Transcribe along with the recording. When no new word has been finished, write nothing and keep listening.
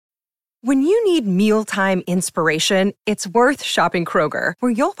When you need mealtime inspiration, it's worth shopping Kroger,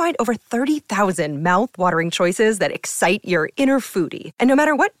 where you'll find over 30,000 mouth-watering choices that excite your inner foodie. And no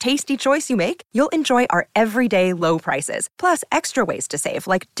matter what tasty choice you make, you'll enjoy our everyday low prices, plus extra ways to save,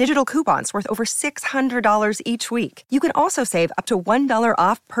 like digital coupons worth over $600 each week. You can also save up to $1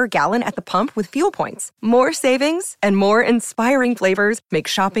 off per gallon at the pump with fuel points. More savings and more inspiring flavors make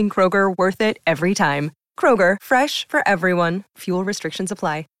shopping Kroger worth it every time. Kroger, fresh for everyone. Fuel restrictions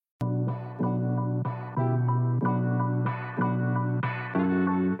apply.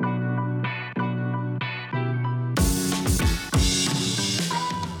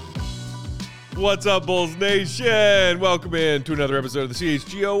 What's up, Bulls Nation? Welcome in to another episode of the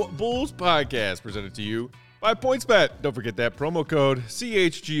CHGO Bulls Podcast, presented to you by PointsBet. Don't forget that promo code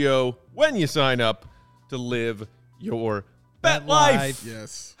CHGO when you sign up to live your bet life.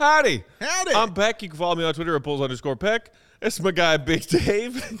 Yes. Howdy. Howdy. I'm Peck. You can follow me on Twitter at Bulls_Peck. That's my guy, Big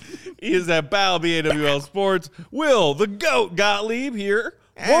Dave. He is at Bal, BAWL Sports. Will, the GOAT Gottlieb here.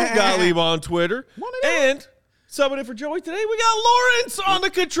 One Gottlieb on Twitter. And subbing in for Joey today, we got Lawrence on the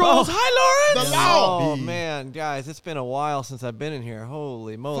controls. Hi, Lawrence. Oh, man, guys, it's been a while since I've been in here.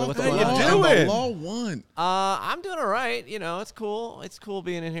 Holy moly. What's going on? How you doing? Law won. I'm doing all right. You know, it's cool. It's cool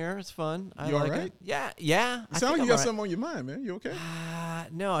being in here. It's fun. I You all like right? it. Yeah. It sounds like you got something on your mind, man. You okay?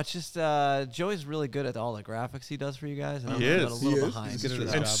 No, it's just Joey's really good at all the graphics he does for you guys. And He I'm is. a little He is. behind. He's good at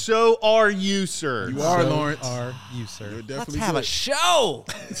his And job. so are you, sir. You are, Lawrence. Are you, sir? You're Let's definitely have a good. show.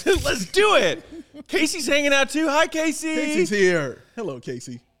 Let's do it. Casey's hanging out too. Hi, Casey. Casey's here. Hello,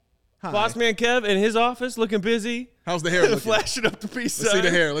 Casey. Hi. Boss man Kev in his office looking busy. How's the hair looking? Flashing up the piece. Let's see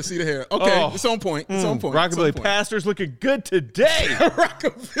the hair. Let's see the hair. Okay, it's on point. It's on point. It's on Rockabilly point. Pastor's looking good today.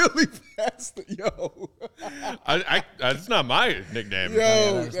 Rockabilly Pastor. Yo. That's not my nickname.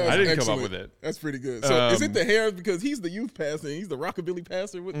 Yo, that's I didn't come excellent. up with it. That's pretty good. So is it the hair because he's the youth pastor and he's the Rockabilly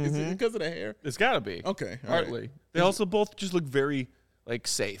Pastor? Is it because of the hair? It's got to be. Okay. All right. Partly. They also both just look very,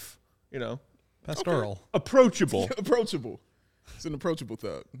 safe, Pastoral. approachable. Approachable. It's an approachable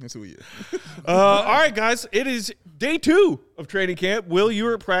thug. That's who he is. All right, guys. It is day 2 of training camp. Will, you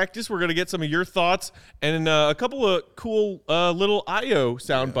were at practice. We're going to get some of your thoughts and a couple of cool little IO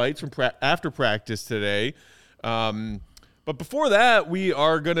sound bites from after practice today. But before that, we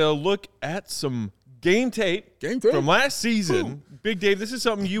are going to look at some game tape from last season. Ooh. Big Dave, this is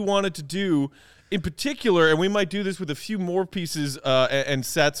something you wanted to do in particular, and we might do this with a few more pieces and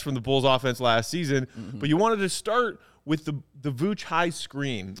sets from the Bulls offense last season, but you wanted to start with the Vuce high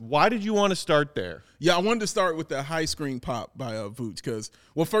screen. Why did you want to start there? Yeah, I wanted to start with the high screen pop by Vuce because,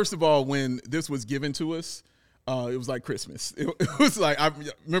 well, first of all, when this was given to us, it was like Christmas. It was like, I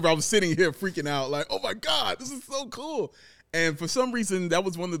remember I was sitting here freaking out like, oh, my God, this is so cool. And for some reason, that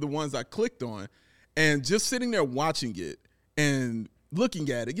was one of the ones I clicked on. And just sitting there watching it and looking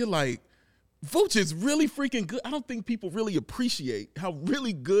at it, you're like, Vuce is really freaking good. I don't think people really appreciate how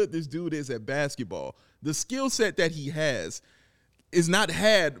really good this dude is at basketball. The skill set that he has is not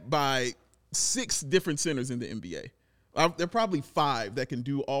had by 6 different centers in the NBA. There are probably 5 that can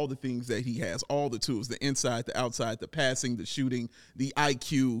do all the things that he has, all the tools, the inside, the outside, the passing, the shooting, the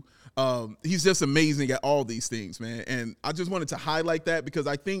IQ. He's just amazing at all these things, man. And I just wanted to highlight that because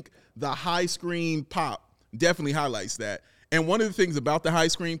I think the high screen pop definitely highlights that. And one of the things about the high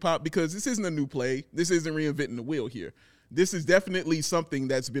screen pop, because this isn't a new play, this isn't reinventing the wheel here. This is definitely something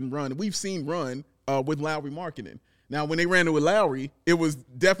that's been run. We've seen run with Lowry Markkanen. Now, when they ran it with Lowry, it was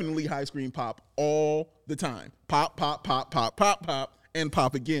definitely high screen pop all the time. Pop, pop, pop, pop, pop, pop, and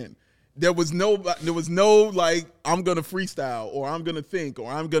pop again. There was no like, I'm going to freestyle or I'm going to think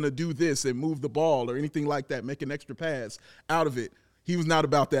or I'm going to do this and move the ball or anything like that, make an extra pass out of it. He was not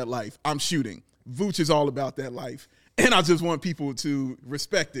about that life. I'm shooting. Vuce is all about that life. And I just want people to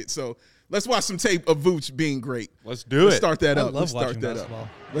respect it. So let's watch some tape of Vuce being great. Let's do it. Let's start that up. Let's start that up.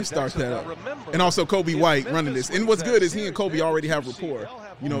 Let's start that up. And also Kobe White running this. And what's good is he and Kobe already have rapport.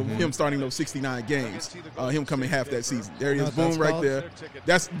 You know, him starting those 69 games, him coming half that season. There he is, boom, right there.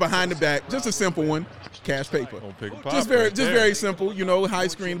 That's behind the back. Just a simple one. Cash paper. Just very simple, you know, high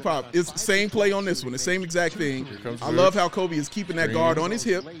screen pop. It's the same play on this one, the same exact thing. I love how Kobe is keeping that guard on his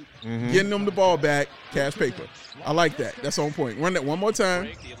hip, getting them the ball back, cash paper. I like that. That's on point. Run that one more time.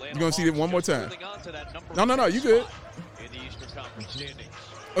 You're going to see it one more time. No, you good.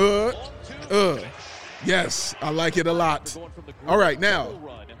 Yes, I like it a lot. All right, now,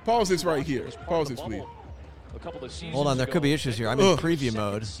 pause this right here. Pause this, please. Hold on, there could be issues here. I'm in preview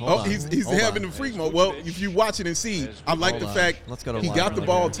mode. He's having the freak mode. Well, if you watch it and see, I like the fact he got the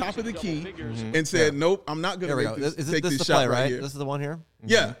ball top of the key and said, nope, I'm not going to take this the shot play, right here. This is the one here?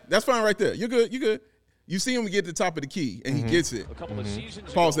 Yeah, that's fine right there. You're good. You see him get to the top of the key, and he gets it.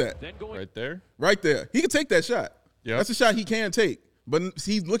 Pause that. Right there. Right there. He can take that shot. Yep. That's a shot he can take. But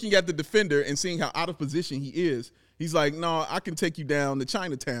he's looking at the defender and seeing how out of position he is. He's like, no, I can take you down to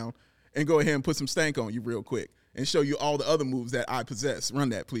Chinatown and go ahead and put some stank on you real quick and show you all the other moves that I possess. Run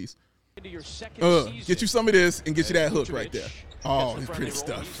that, please. Get you some of this and get you that hook right there. Oh, it's pretty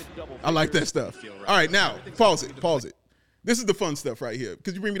stuff. I like that stuff. All right, now, pause it. This is the fun stuff right here.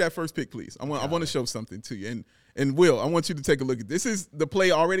 Could you bring me that first pick, please? I want to show something to you. And Will, I want you to take a look at this. Is the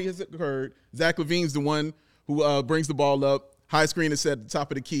play already has occurred. Zach LaVine's the one who brings the ball up. High screen is set at the top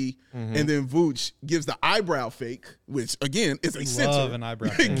of the key. And then Vuce gives the eyebrow fake, which, again, is a center. Love an eyebrow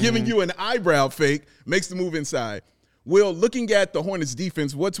fake. Giving you an eyebrow fake, makes the move inside. Will, looking at the Hornets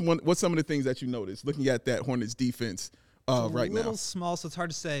defense, what's some of the things that you noticed looking at that Hornets defense right a now? little small, so it's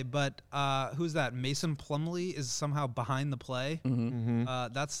hard to say. But who's that? Mason Plumlee is somehow behind the play.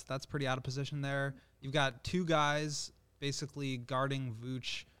 That's pretty out of position there. You've got two guys basically guarding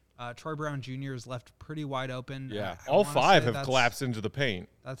Vooch. Troy Brown Jr. is left pretty wide open. Yeah, I all wanna five say have collapsed into the paint.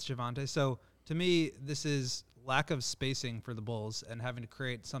 That's Javante. So to me, this is lack of spacing for the Bulls and having to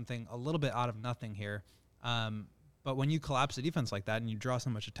create something a little bit out of nothing here. But when you collapse a defense like that and you draw so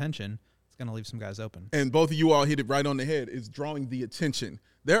much attention, it's going to leave some guys open. And both of you all hit it right on the head, is drawing the attention.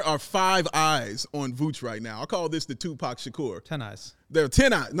 There are 5 eyes on Vooch right now. I call this the Tupac Shakur. 10 eyes. There are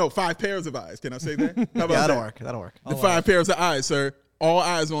 10 eyes. No, 5 pairs of eyes. Can I say that? How about That'll that? work. That'll work. The 5 pairs of eyes, sir. All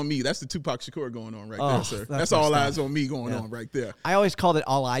eyes on me. That's the Tupac Shakur going on right there, sir. That's all eyes on me going on right there. I always called it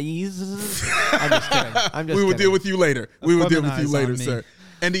all eyes. I'm just kidding. We will deal with you later. We will deal with you eyes later, on me. sir.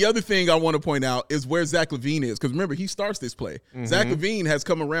 And the other thing I want to point out is where Zach LaVine is. Because remember, he starts this play. Zach LaVine has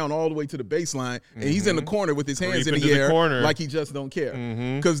come around all the way to the baseline, and he's in the corner with his hands in the air like he just don't care.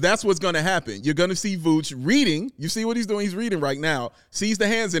 Because that's what's going to happen. You're going to see Vooch reading. You see what he's doing? He's reading right now. Sees the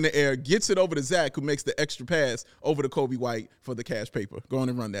hands in the air, gets it over to Zach, who makes the extra pass over to Kobe White for the cash paper. Go on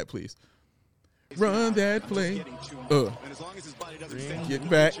and run that, please. Run that play. Get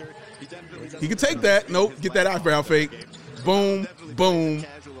back. He can take that. Nope. Get that eyebrow fake. Boom, boom,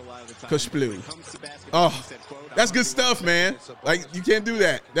 Kushblue. Oh, that's good stuff, man. Like, you can't do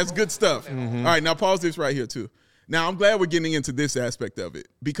that. That's good stuff. All right, now pause this right here, too. Now, I'm glad we're getting into this aspect of it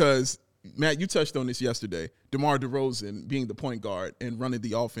because, Matt, you touched on this yesterday. DeMar DeRozan being the point guard and running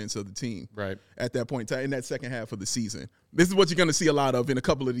the offense of the team at that point in that second half of the season. This is what you're going to see a lot of in a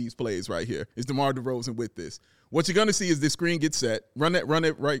couple of these plays right here is DeMar DeRozan with this. What you're going to see is this screen gets set. Run it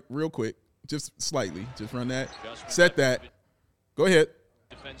right real quick. Just slightly. Just run that. Set that. Go ahead.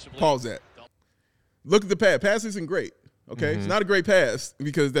 Pause that. Look at the pass. Pass isn't great. Okay? It's not a great pass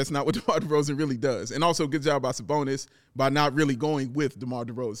because that's not what DeMar DeRozan really does. And also, good job by Sabonis by not really going with DeMar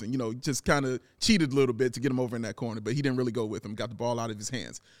DeRozan. You know, just kind of cheated a little bit to get him over in that corner, but he didn't really go with him. Got the ball out of his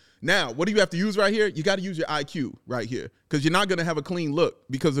hands. Now, what do you have to use right here? You got to use your IQ right here because you're not going to have a clean look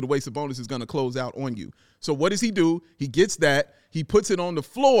because of the way Sabonis is going to close out on you. So what does he do? He gets that. He puts it on the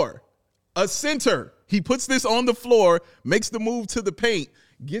floor. A center. He puts this on the floor, makes the move to the paint,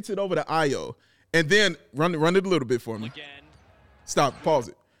 gets it over to Ayo, and then run it a little bit for me. Stop. Pause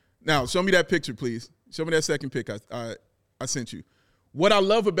it. Now, show me that picture, please. Show me that second pick I sent you. What I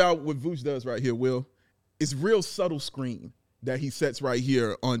love about what Vooch does right here, Will, is real subtle screen that he sets right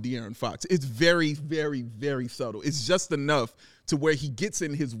here on De'Aaron Fox. It's very, very, very subtle. It's just enough to where he gets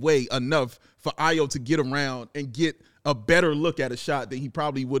in his way enough for Ayo to get around and get a better look at a shot that he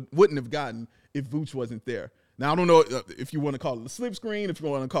probably wouldn't have gotten if Vooch wasn't there. Now, I don't know if you want to call it a slip screen, if you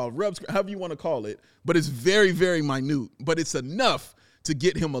want to call it rub screen, however you want to call it, but it's very, very minute. But it's enough to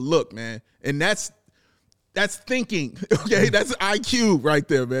get him a look, man. And that's thinking, okay? That's IQ right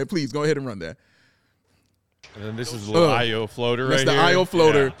there, man. Please, go ahead and run that. And then this is a little IO floater right here. That's the IO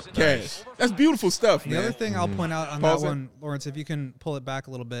floater cash. Nice. That's beautiful stuff, man. The other thing I'll point out on Pause that it. one, Lawrence, if you can pull it back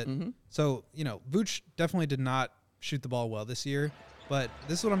a little bit. So, Vooch definitely did not shoot the ball well this year, but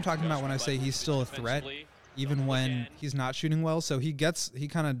this is what I'm talking about when I say he's still a threat, even when he's not shooting well. So he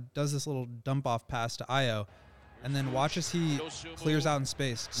kind of does this little dump off pass to Ayo, and then watch as he clears out in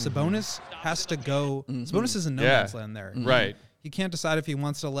space. Sabonis has to go. Sabonis is in no man's land there. Right. He can't decide if he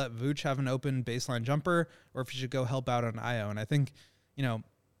wants to let Vooch have an open baseline jumper or if he should go help out on Ayo. And I think,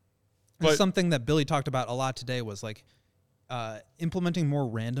 something that Billy talked about a lot today was like implementing more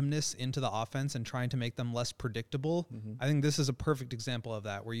randomness into the offense and trying to make them less predictable. I think this is a perfect example of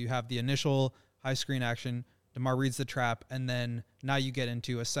that, where you have the initial high screen action, DeMar reads the trap, and then now you get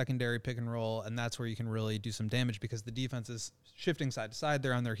into a secondary pick and roll, and that's where you can really do some damage because the defense is shifting side to side.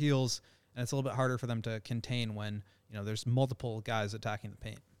 They're on their heels, and it's a little bit harder for them to contain when there's multiple guys attacking the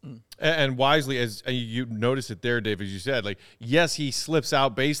paint. And wisely, as you notice it there, Dave, as you said, like, yes, he slips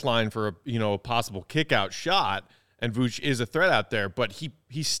out baseline for a possible kick out shot, and Vuce is a threat out there, but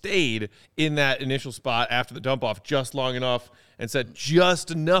he stayed in that initial spot after the dump off just long enough and set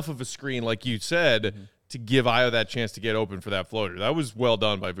just enough of a screen, like you said, to give Io that chance to get open for that floater. That was well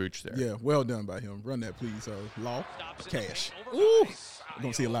done by Vuce there. Yeah, well done by him. Run that, please. Law, Cash. Ooh. We're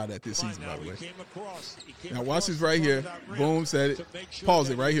going to see a lot of that this season, by the way. Now, watch this right here. Boom, said it. Pause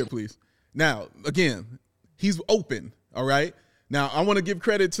it right here, please. Now, again, he's open, all right? Now, I want to give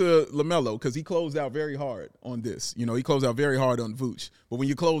credit to LaMelo because he closed out very hard on this. He closed out very hard on Vuce. But when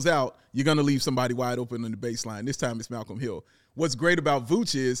you close out, you're going to leave somebody wide open on the baseline. This time it's Malcolm Hill. What's great about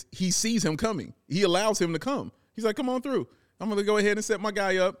Vuce is he sees him coming. He allows him to come. He's like, come on through. I'm going to go ahead and set my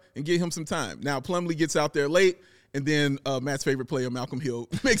guy up and get him some time. Now, Plumlee gets out there late. And then Matt's favorite player, Malcolm Hill,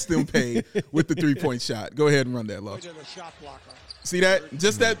 makes them pay with the three-point shot. Go ahead and run that, Law. See that?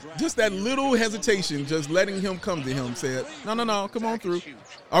 Just that little hesitation, just letting him come to him, said, no, come on through.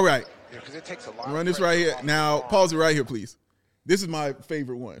 All right. Run this right here. Now, pause it right here, please. This is my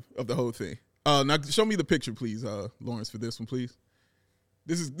favorite one of the whole thing. Now, show me the picture, please, Lawrence, for this one, please.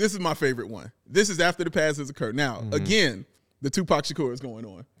 This is my favorite one. This is after the pass has occurred. Now, again, the Tupac Shakur is going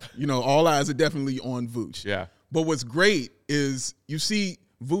on. All eyes are definitely on Vuce. Yeah. But what's great is you see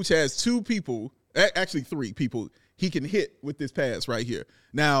Vuce has two people, actually three people, he can hit with this pass right here.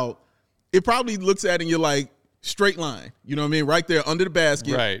 Now, it probably looks at it and you're like, straight line. You know what I mean? Right there under the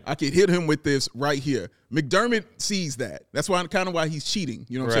basket. Right. I could hit him with this right here. McDermott sees that. That's why why he's cheating,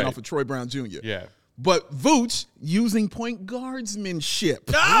 you know what I'm saying, off of Troy Brown Jr. Yeah. But Vuce using point guardsmanship.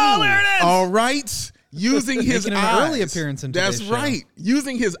 Oh, there it is! All right? Using his Making eyes. an early appearance in today's That's show. right.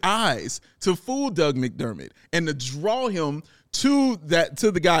 Using his eyes to fool Doug McDermott and to draw him to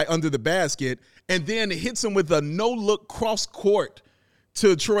the guy under the basket, and then hits him with a no-look cross court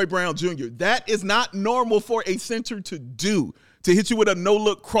to Troy Brown Jr. That is not normal for a center to do, to hit you with a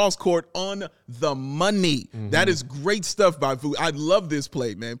no-look cross court on the money. That is great stuff by Vuce. I love this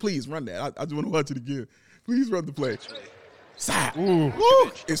play, man. Please run that. I just want to watch it again. Please run the play. Ooh.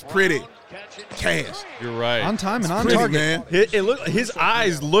 It's pretty. Cash. You're right. On time and on Pretty, target. man. His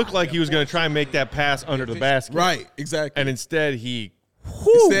eyes looked like he was going to try and make that pass under the basket. Right, exactly. And instead he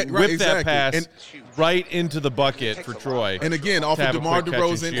Right, whipped that exactly. pass And- right into the bucket for Troy. And again, off to of have a DeMar quick catch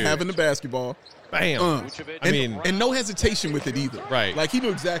and DeRozan shoot. having the basketball. Bam. And no hesitation with it either. Right. Like he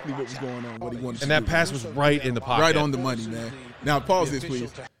knew exactly what was going on, what he wanted to And do. that pass was right in the pocket. Right on the money, man. Now, pause this,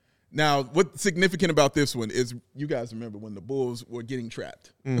 please. Now, what's significant about this one is you guys remember when the Bulls were getting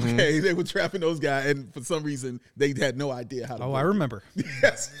trapped. Okay, they were trapping those guys, and for some reason, they had no idea how to Oh, break I it. remember.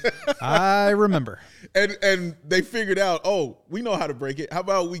 Yes. I remember. And they figured out, we know how to break it. How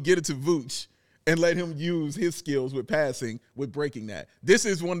about we get it to Vuce and let him use his skills with passing, with breaking that. This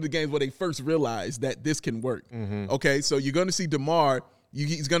is one of the games where they first realized that this can work. Okay, so you're going to see DeMar.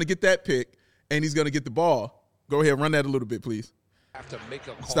 He's going to get that pick, and he's going to get the ball. Go ahead, run that a little bit, please.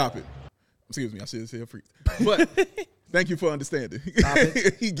 Stop it. Excuse me, I should have said freeze. But thank you for understanding. Stop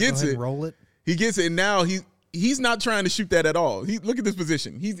it. He gets Go ahead, it. roll it. He gets it, and now he's not trying to shoot that at all. Look at this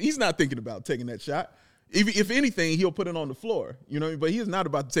position. He's not thinking about taking that shot. If anything, he'll put it on the floor. You know, but he is not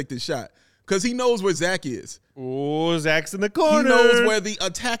about to take this shot because he knows where Zach is. Oh, Zach's in the corner. He knows where the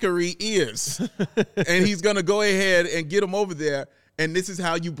attackery is, and he's gonna go ahead and get him over there. And this is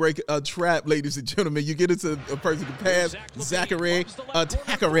how you break a trap, ladies and gentlemen. You get it to a person to pass, Zachary,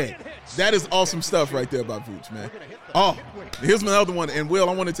 attackery. That is awesome stuff right there by Vuce, man. Oh, here's my other one. And, Will,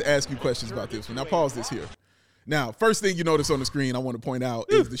 I wanted to ask you questions about this one. Now, pause this here. Now, first thing you notice on the screen I want to point out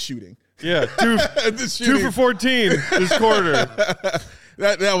is the shooting. Yeah, The shooting. 2 for 14 this quarter.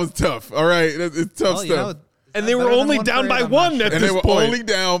 That was tough, all right? It's tough Well, you stuff. know, And they were better than only 1 down for by 8, I'm not 1 sure. at And this they were point. only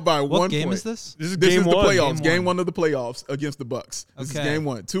down by 1 What point. game is this? This is This game is the 1. playoffs. Game Game 1 of the playoffs against the Bucks. This is Okay. game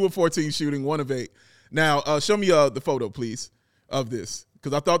 1. 2 of 14 shooting, 1 of 8. Now, show me the photo, please, of this,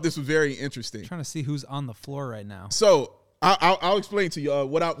 because I thought this was very interesting. I'm trying to see who's on the floor right now. So I'll explain to you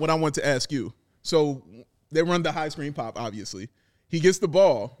what I want to ask you. So they run the high screen pop, obviously. He gets the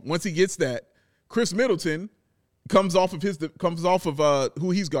ball. Once he gets that, Chris Middleton comes off of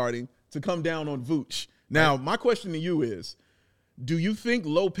who he's guarding to come down on Vuce. Now, my question to you is, do you think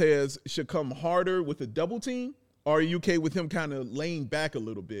Lopez should come harder with a double team, or are you okay with him kind of laying back a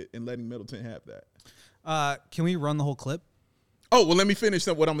little bit and letting Middleton have that? Can we run the whole clip? Oh, well, let me finish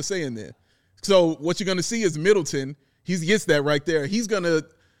up what I'm saying then. So what you're going to see is Middleton. He gets that right there.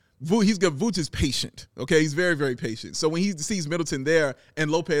 Vuce is patient, okay? He's very, very patient. So when he sees Middleton there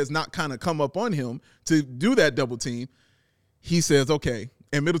and Lopez not kind of come up on him to do that double team, he says, okay.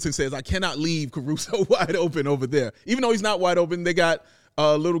 And Middleton says, I cannot leave Caruso wide open over there. Even though he's not wide open, they got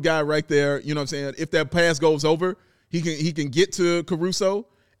little guy right there. You know what I'm saying? If that pass goes over, he can get to Caruso,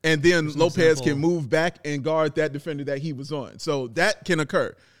 and then Lopez can move back and guard that defender that he was on. So that can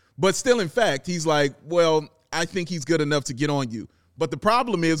occur. But still, in fact, he's like, well, I think he's good enough to get on you. But the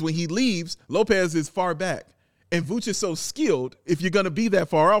problem is when he leaves, Lopez is far back. And Vuce is so skilled, if you're going to be that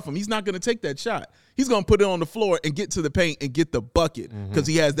far off him, he's not going to take that shot. He's going to put it on the floor and get to the paint and get the bucket because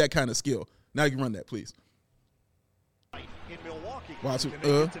he has that kind of skill. Now you can run that, please. Watch it.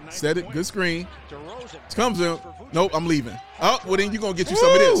 Set it. Good screen. Comes in. Nope, I'm leaving. Oh, well, then you're going to get you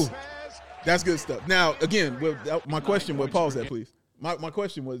some of this. That's good stuff. Now, again, my question was, pause that, please. My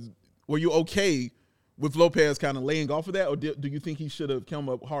question was, were you okay with Lopez kind of laying off of that, or do you think he should have come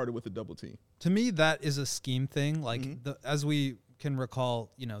up harder with the double team? To me, that is a scheme thing. Like, as we can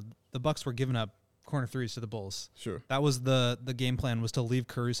recall, the Bucks were giving up corner threes to the Bulls. Sure. That was the game plan, was to leave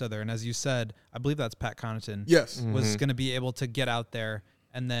Caruso there. And as you said, I believe that's Pat Connaughton. Yes. Was going to be able to get out there,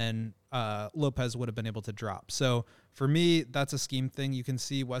 and then Lopez would have been able to drop. So for me, that's a scheme thing. You can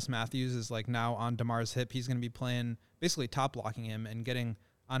see Wes Matthews is like now on DeMar's hip. He's going to be playing, basically top blocking him and getting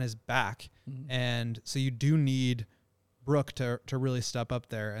on his back. And so you do need Brook to really step up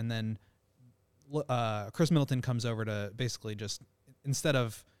there. And then Chris Middleton comes over to basically just, instead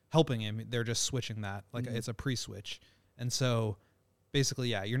of helping him, they're just switching that. Like it's a pre-switch. And so basically,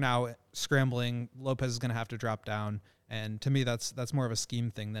 yeah, you're now scrambling. Lopez is going to have to drop down. And to me, that's more of a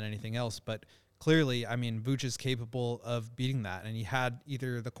scheme thing than anything else. But clearly, I mean, Vuce is capable of beating that. And he had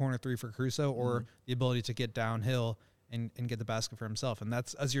either the corner three for Caruso or the ability to get downhill and get the basket for himself. And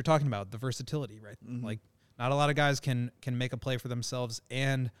that's, as you're talking about, the versatility, right? Like, not a lot of guys can make a play for themselves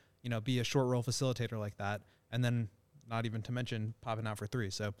and, be a short roll facilitator like that. And then not even to mention popping out for three.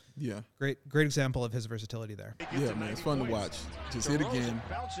 So yeah, great example of his versatility there. Yeah, man, it's fun to watch. Just hit again.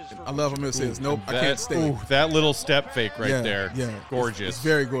 I love him. It says, nope, I can't stay. Ooh, that little step fake right there. Yeah, gorgeous. It's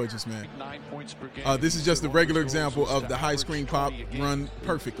very gorgeous, man. This is just a regular example of the high screen pop run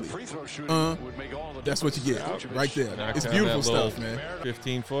perfectly. That's what you get right there. It's beautiful stuff, man.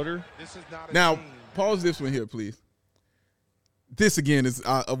 15-footer. Now, pause this one here, please. This, again, is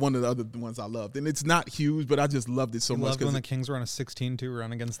one of the other ones I loved. And it's not huge, but I just loved it so much. Loved when the Kings were on a 16-2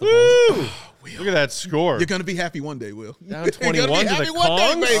 run against the Bulls. Look at that score. You're going to be happy one day, Will. Down 21 to the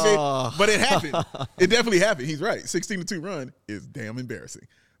Kongs. Kongs. But it happened. It definitely happened. He's right. 16-2 run is damn embarrassing.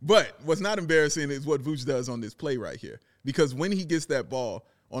 But what's not embarrassing is what Vuce does on this play right here. Because when he gets that ball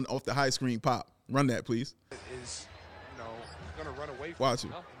off the high screen pop, run that, please. Watch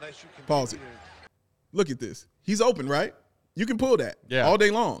it. Pause it. Look at this. He's open, right? You can pull that all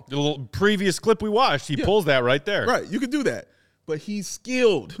day long. The little previous clip we watched, he pulls that right there. Right, you can do that. But he's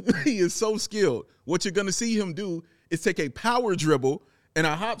skilled. He is so skilled. What you're going to see him do is take a power dribble and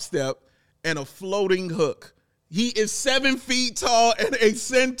a hop step and a floating hook. He is 7 feet tall and a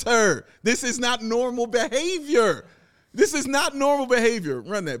center. This is not normal behavior. This is not normal behavior.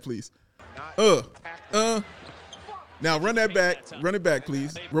 Run that, please. Now run that back. Run it back,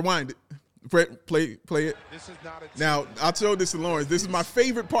 please. Rewind it. Play it. Now, I'll show this to Lawrence. This is my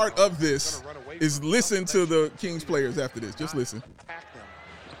favorite part of this, is listen to the Kings players after this. Just listen.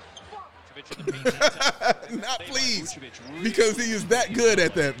 Not please, because he is that good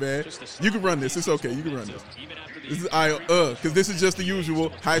at that, man. You can run this. It's okay. You can run this. This is because this is just the usual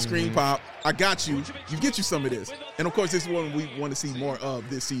high screen pop. I got you. You get you some of this. And, of course, this is one we want to see more of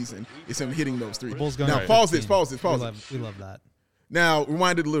this season. It's him hitting those three. Now, pause this. We love that. Now,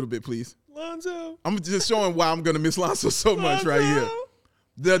 rewind it a little bit, please. Lonzo. I'm just showing why I'm going to miss Lonzo so much right here.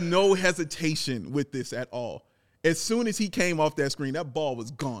 The no hesitation with this at all. As soon as he came off that screen, that ball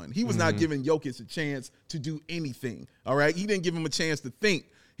was gone. He was not giving Jokic a chance to do anything, all right? He didn't give him a chance to think.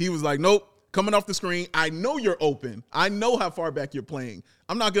 He was like, nope, coming off the screen. I know you're open. I know how far back you're playing.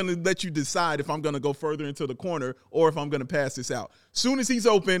 I'm not going to let you decide if I'm going to go further into the corner or if I'm going to pass this out. Soon as he's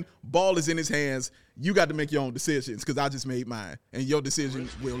open, ball is in his hands. You got to make your own decisions because I just made mine, and your decision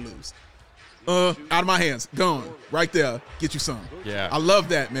will lose. Out of my hands. Gone. Right there. Get you some. Yeah. I love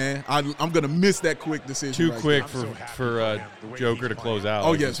that, man. I'm going to miss that quick decision. Too right quick there. for Joker to close out.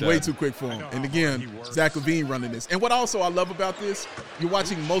 Oh, like yes. Way too quick for him. And again, Zach LaVine running this. And what also I love about this, you're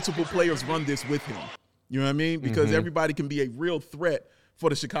watching multiple players run this with him. You know what I mean? Because everybody can be a real threat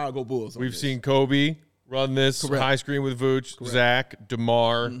for the Chicago Bulls. We've seen Kobe run this high screen with Vooch, Zach,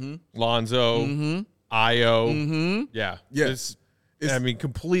 DeMar, Lonzo, Io. Yeah. Yes. I mean,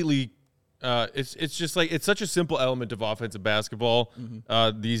 completely. It's just like it's such a simple element of offensive basketball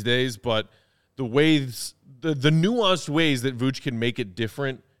these days, but the ways, the nuanced ways that Vooch can make it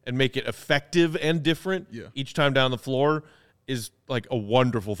different and make it effective and different each time down the floor is like a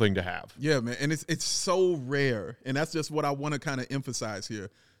wonderful thing to have. Yeah, man, and it's so rare, and that's just what I want to kind of emphasize here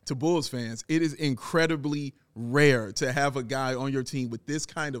to Bulls fans. It is incredibly rare to have a guy on your team with this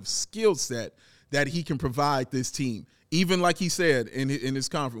kind of skill set that he can provide this team. Even like he said in his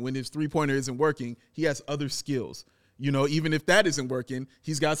conference, when his three-pointer isn't working, he has other skills. You know, even if that isn't working,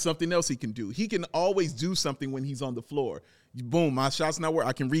 he's got something else he can do. He can always do something when he's on the floor. Boom, my shot's not working,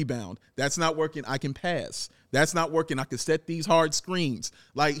 I can rebound. That's not working, I can pass. That's not working, I can set these hard screens.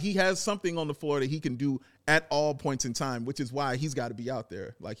 Like, he has something on the floor that he can do at all points in time, which is why he's got to be out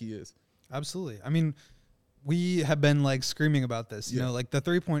there like he is. Absolutely. I mean, we have been like screaming about this. You know, like the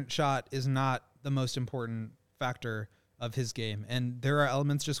 3-point shot is not the most important factor of his game. And there are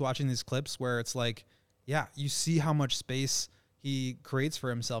elements just watching these clips where it's like, yeah, you see how much space he creates for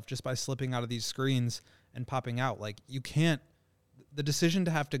himself just by slipping out of these screens and popping out. Like, you can't, the decision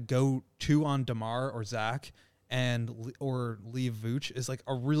to have to go 2 on DeMar or Zach or leave Vooch is like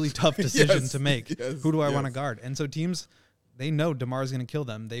a really tough decision to make. Who do I want to guard? And so teams, they know DeMar is going to kill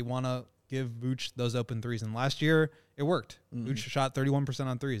them. They want to give Vooch those open threes. And last year it worked. Vooch shot 31%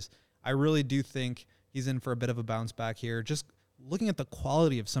 on threes. I really do think he's in for a bit of a bounce back here. Just looking at the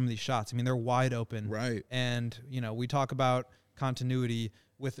quality of some of these shots, I mean, they're wide open. Right. And, you know, we talk about continuity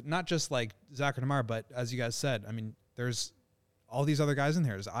with not just like Zach or DeMar, but as you guys said, I mean, there's all these other guys in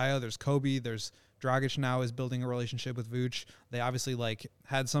there. There's Aya, there's Kobe, there's Dragic now is building a relationship with Vooch. They obviously like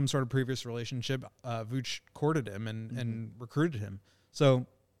had some sort of previous relationship. Vooch courted him and recruited him. So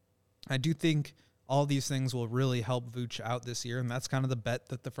I do think all these things will really help Vooch out this year, and that's kind of the bet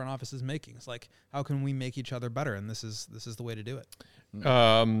that the front office is making. It's like, how can we make each other better? And this is the way to do it.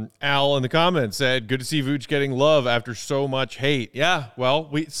 Al in the comments said, good to see Vooch getting love after so much hate. Yeah,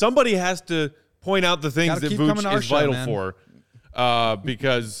 well, somebody has to point out the things that Vooch is vital for,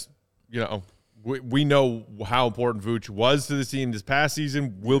 because, you know, we know how important Vooch was to the team this past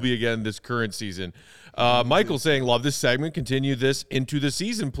season, will be again this current season. Michael saying, love this segment. Continue this into the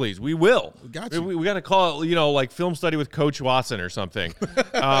season, please. We will. We got to call it, you know, like film study with Coach Watson or something.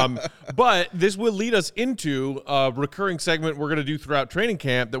 But this will lead us into a recurring segment we're going to do throughout training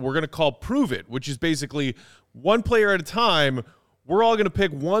camp that we're going to call Prove It, which is basically one player at a time. We're all going to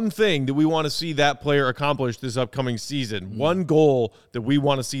pick one thing that we want to see that player accomplish this upcoming season, one goal that we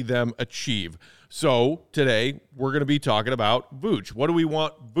want to see them achieve. So today we're going to be talking about Vooch. What do we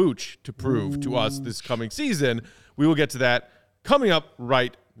want Vooch to prove to us this coming season? We will get to that coming up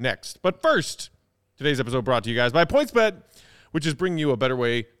right next. But first, today's episode brought to you guys by PointsBet, which is bringing you a better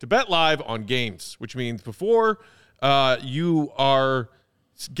way to bet live on games, which means before you are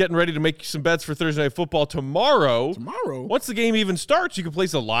getting ready to make some bets for Thursday Night Football tomorrow. Once the game even starts, you can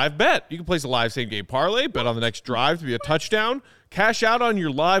place a live bet. You can place a live same-game parlay, bet on the next drive to be a touchdown, cash out on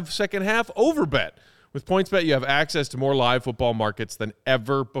your live second-half over bet. With PointsBet, you have access to more live football markets than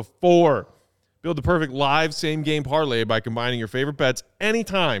ever before. Build the perfect live same-game parlay by combining your favorite bets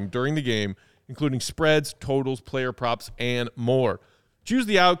anytime during the game, including spreads, totals, player props, and more. Choose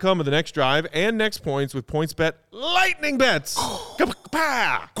the outcome of the next drive and next points with PointsBet Lightning Bets.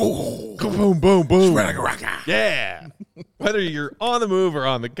 Boom, boom, boom. Yeah. Whether you're on the move or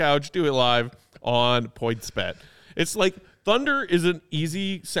on the couch, do it live on PointsBet. It's like thunder is an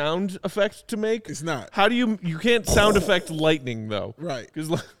easy sound effect to make. It's not. How do you can't sound effect lightning, though. Right.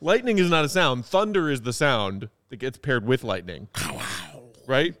 Because lightning is not a sound. Thunder is the sound that gets paired with lightning.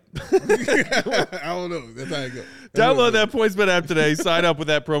 Right? I don't know. That's how it goes. Download that PointsBet app today. Sign up with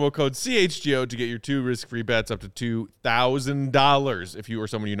that promo code CHGO to get your 2 risk-free bets up to $2,000. If you or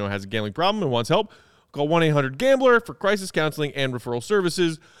someone you know has a gambling problem and wants help, call 1-800-GAMBLER for crisis counseling and referral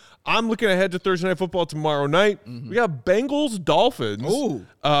services. I'm looking ahead to Thursday Night Football tomorrow night. We got Bengals-Dolphins. Ooh.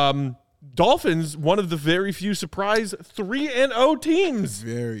 Dolphins, one of the very few surprise 3-0 teams.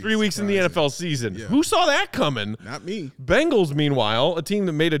 3 weeks in the NFL season. Yeah. Who saw that coming? Not me. Bengals, meanwhile, a team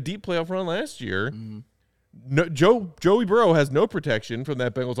that made a deep playoff run last year. No, Joey Burrow has no protection from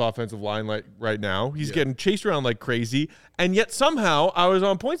that Bengals offensive line right now. He's getting chased around like crazy. And yet somehow, I was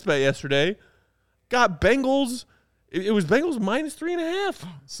on PointsBet yesterday, got Bengals. It was Bengals minus 3.5.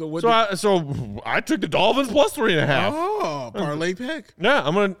 So I took the Dolphins plus 3.5. Oh, parlay pick. Yeah,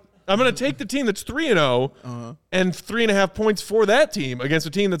 I'm gonna take the team that's 3-0 and 3.5 points for that team against a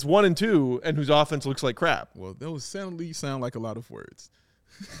team that's 1-2 and whose offense looks like crap. Well, those sound like a lot of words.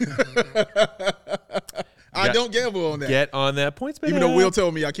 I don't gamble on that. Get on that PointsBet. Even though Will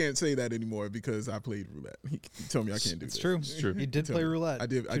told me I can't say that anymore because I played roulette. He told me I can't do that. It's true. It's true. He did play roulette. I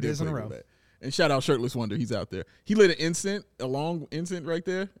did. Two days in a row. Roulette. And shout out Shirtless Wonder. He's out there. He lit a long incense right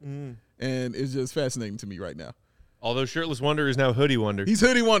there, and it's just fascinating to me right now. Although Shirtless Wonder is now Hoodie Wonder. He's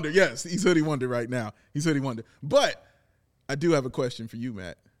Hoodie Wonder. Yes, he's Hoodie Wonder right now. He's Hoodie Wonder. But I do have a question for you,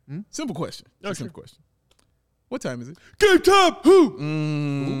 Matt. Simple question. Oh, Simple question. What time is it? Game time.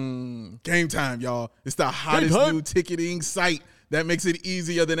 Who? Game time, y'all. It's the hottest new ticketing site that makes it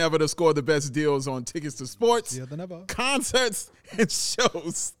easier than ever to score the best deals on tickets to sports, concerts, and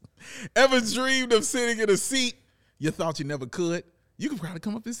shows. Ever dreamed of sitting in a seat you thought you never could? You could probably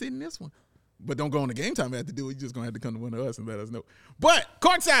come up and sit in this one. But don't go on the Game Time app to do it. You're just going to have to come to one of us and let us know. But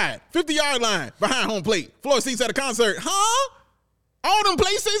courtside, 50-yard line, behind home plate, floor seats at a concert. Huh? All them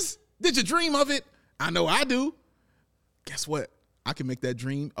places? Did you dream of it? I know I do. Guess what? I can make that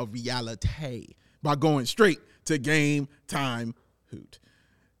dream a reality by going straight to Game Time Hoot.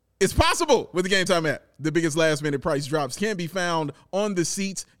 It's possible with the Game Time app. The biggest last-minute price drops can be found on the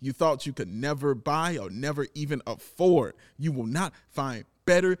seats you thought you could never buy or never even afford. You will not find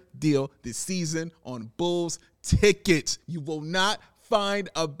better deal this season on Bulls tickets. You will not find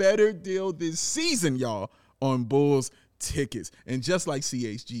a better deal this season, y'all, on Bulls tickets. And just like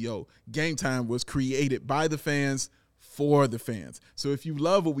CHGO, Game Time was created by the fans for the fans. So if you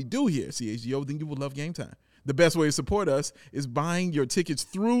love what we do here at CHGO, then you will love Game Time. The best way to support us is buying your tickets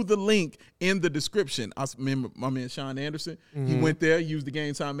through the link in the description. I remember my man Sean Anderson. He went there, used the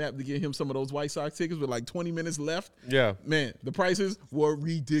Game Time app to get him some of those White Sox tickets with like 20 minutes left. Yeah. Man, the prices were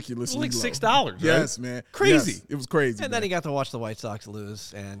ridiculously Like low. $6, right? Yes, man. Crazy. Yes, it was crazy. And then he got to watch the White Sox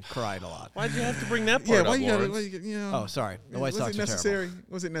lose and cried a lot. Why'd you have to bring that part up, Lawrence? you know, Oh, sorry. The White was Sox it are necessary? terrible.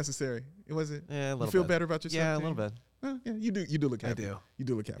 Was it necessary? Was it? Yeah, a little You feel bit. better about yourself? Yeah, a King? little bit. Yeah, you do look happy. do. You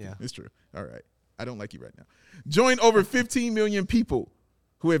do look happy. Yeah. It's true. All right. I don't like you right now. Join over 15 million people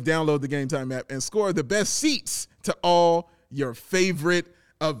who have downloaded the Game Time app and score the best seats to all your favorite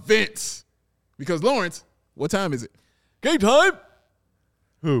events. Because, Lawrence, what time is it? Game time.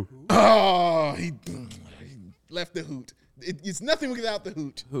 Who? Oh, he left the hoot. It's nothing without the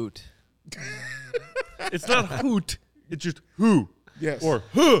hoot. Hoot. It's not hoot. It's just who. Yes. Or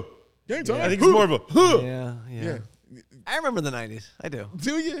huh. Game time. I think it's more of a huh. Yeah. I remember the 90s. I do.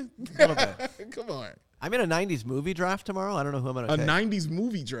 Do you? A little bit. Come on. I'm in a 90s movie draft tomorrow. I don't know who I'm going to A take. 90s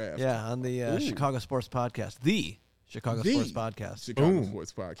movie draft. Yeah, on the Chicago Sports Podcast. The Chicago Sports Podcast. Chicago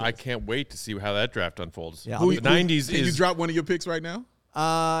Sports Podcast. I can't wait to see how that draft unfolds. Yeah, the 90s Can you is drop one of your picks right now?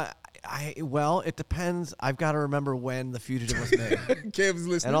 Well, it depends. I've got to remember when The Fugitive was made. Kevin's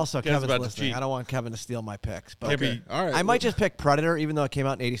listening. And also Kevin's Kevin's about to listening. cheat. I don't want Kevin to steal my picks. But Can't be- All right. I might just pick Predator, even though it came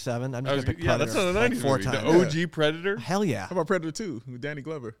out in 87. I'm just going to pick Predator. that's not a 90s like 4 movie. times. The OG Predator. Hell yeah. How about Predator 2 with Danny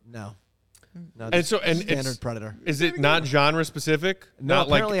Glover? No. No, And so, and standard it's, Predator. is it not genre specific? No, Not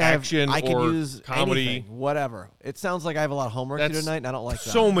like apparently action I can or use comedy? anything, whatever. It sounds like I have a lot of homework to do That's tonight, and I don't like that.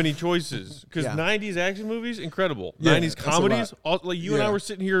 So many choices. Because Yeah. 90s action movies, incredible. Yeah, 90s that's a comedies, lot. like you and Yeah. I were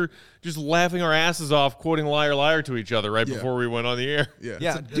sitting here just laughing our asses off, quoting "Liar, Liar" to each other right Yeah. before we went on the air. Yeah.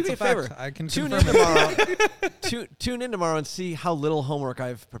 Yeah, It's do me a a fact. favor. I can tune in confirm it. tomorrow. Tune in tomorrow and see how little homework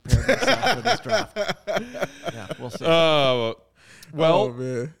I've prepared myself for this draft. Yeah, we'll see. Well, Oh,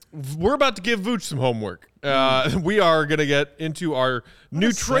 man. we're about to give Vooch some homework. We are going to get into our new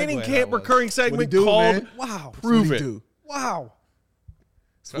a training segue camp that was. recurring segment do, called man? Wow. Prove What It. he do? Wow.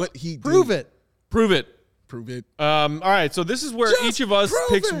 It's what he do. Prove it. Prove It. Prove it. All right, so this is where Just each of us prove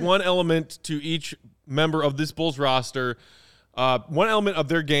picks it. one element to each member of this Bulls roster, one element of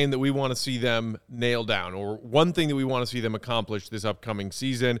their game that we want to see them nail down, or one thing that we want to see them accomplish this upcoming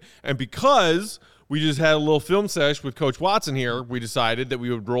season. And because we just had a little film sesh with Coach Watson here, we decided that we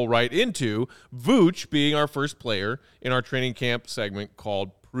would roll right into Vooch being our first player in our training camp segment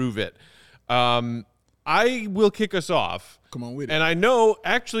called Prove It. I will kick us off. Come on with it. And I know,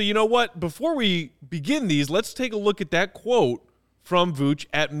 actually, you know what? Before we begin these, let's take a look at that quote from Vooch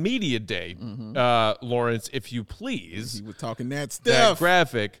at Media Day. Lawrence, if you please. He was talking that That stuff.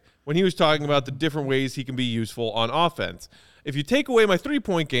 graphic when he was talking about the different ways he can be useful on offense. If you take away my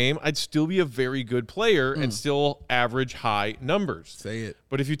three-point game, I'd still be a very good player and still average high numbers. Say it.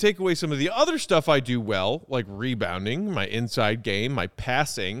 But if you take away some of the other stuff I do well, like rebounding, my inside game, my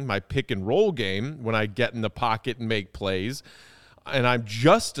passing, my pick and roll game, when I get in the pocket and make plays, and I'm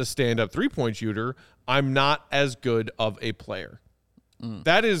just a stand-up three-point shooter, I'm not as good of a player.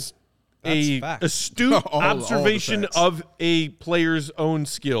 That is a fact. astute All the observation facts. of a player's own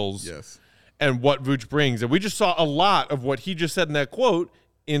skills Yes. and what Vooch brings. And we just saw a lot of what he just said in that quote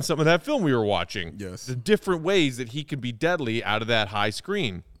in some of that film we were watching. Yes. The different ways that he can be deadly out of that high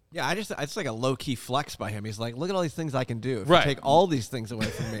screen. Yeah, it's like a low-key flex by him. He's like, look at all these things I can do. If Right. you take all these things away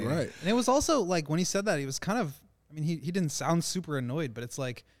from me. Right. And it was also like when he said that, he was kind of, I mean, he didn't sound super annoyed, but it's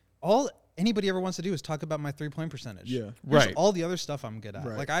like all anybody ever wants to do is talk about my 3-point percentage. Yeah. Here's Right. all the other stuff I'm good at.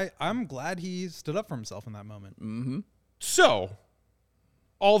 Right. Like I'm glad he stood up for himself in that moment. So,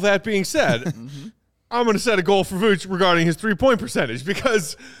 all that being said, I'm going to set a goal for Vuce regarding his three-point percentage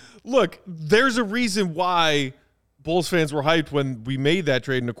because, look, there's a reason why Bulls fans were hyped when we made that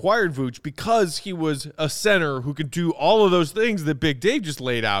trade and acquired Vuce, because he was a center who could do all of those things that Big Dave just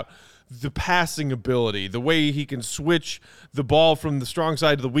laid out. The passing ability, the way he can switch the ball from the strong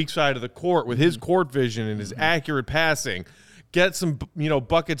side to the weak side of the court with his court vision and his accurate passing, get some,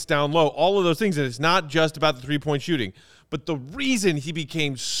 buckets down low, all of those things. And it's not just about the three-point shooting. But the reason he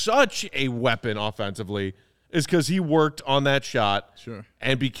became such a weapon offensively is because he worked on that shot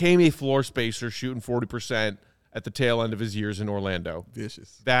and became a floor spacer, shooting 40% at the tail end of his years in Orlando.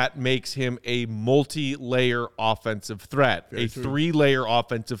 Vicious. That makes him a multi-layer offensive threat, three-layer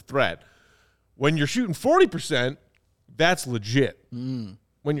offensive threat. When you're shooting 40%, that's legit.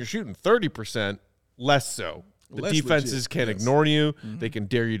 When you're shooting 30%, less so. The defenses can ignore you. They can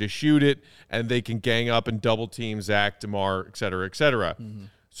dare you to shoot it, and they can gang up and double team Zach, DeMar, et cetera, et cetera.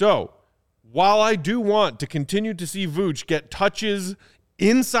 So while I do want to continue to see Vuce get touches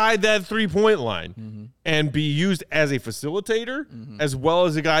inside that three-point line and be used as a facilitator, as well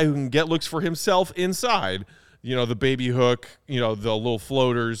as a guy who can get looks for himself inside, the baby hook, the little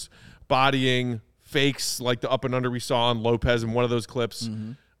floaters, bodying, fakes like the up and under we saw on Lopez in one of those clips.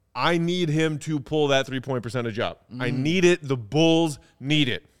 I need him to pull that three-point percentage up. I need it. The Bulls need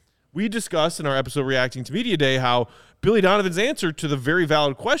it. We discussed in our episode reacting to Media Day how Billy Donovan's answer to the very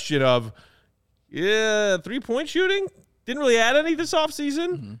valid question of, three-point shooting? Didn't really add any this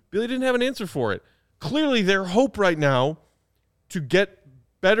offseason. Billy didn't have an answer for it. Clearly, their hope right now to get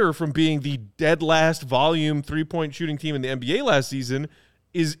better from being the dead last volume three-point shooting team in the NBA last season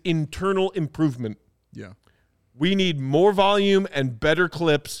is internal improvement. Yeah. We need more volume and better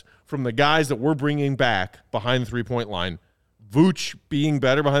clips from the guys that we're bringing back behind the three-point line. Vuce being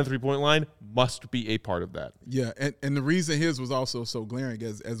better behind the three-point line must be a part of that. Yeah, and the reason his was also so glaring,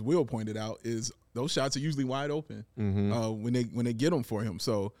 as Will pointed out, is those shots are usually wide open when they get them for him.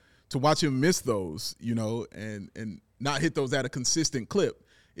 So to watch him miss those, and not hit those at a consistent clip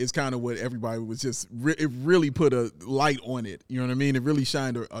is kind of what everybody was just it really put a light on it. You know what I mean? It really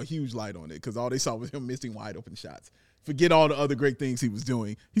shined a huge light on it because all they saw was him missing wide open shots. Forget all the other great things he was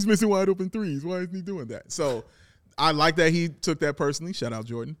doing. He's missing wide open threes. Why isn't he doing that? So I like that he took that personally. Shout out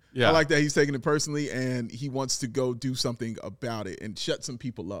Jordan. Yeah. I like that he's taking it personally, and he wants to go do something about it and shut some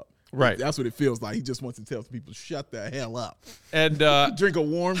people up. Right. That's what it feels like. He just wants to tell people, shut the hell up. And drink a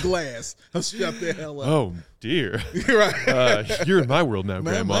warm glass. Shut the hell up. Oh, dear. Right. You're in my world now,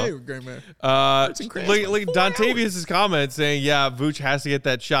 Grandma. Dontavius' comment saying, Vuce has to get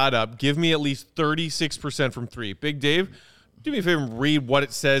that shot up. Give me at least 36% from three. Big Dave, do me a favor and read what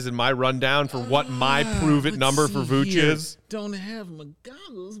it says in my rundown for what my prove-it number for Vuce is. Don't have my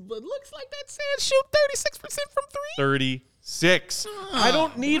goggles, but looks like that says shoot 36% from three. 36. I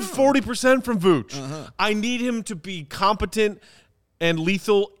don't need 40% from Vuce. I need him to be competent and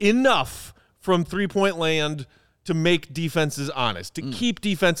lethal enough from three-point land to make defenses honest, to keep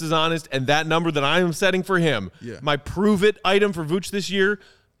defenses honest, and that number that I am setting for him, my prove-it item for Vuce this year,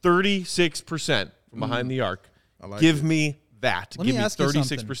 36% from behind the arc. Give me that. Give me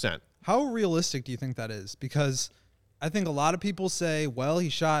 36%. How realistic do you think that is? Because I think a lot of people say, well, he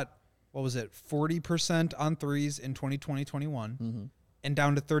shot, 40% on threes in 2020-21 and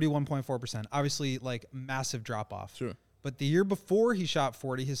down to 31.4%. Obviously, massive drop-off. Sure. But the year before he shot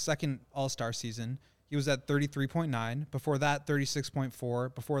 40, his second All-Star season, he was at 33.9. Before that,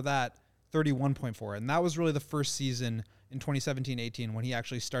 36.4. Before that, 31.4. And that was really the first season in 2017-18 when he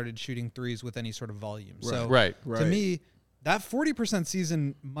actually started shooting threes with any sort of volume. Right. So right. to me, that 40%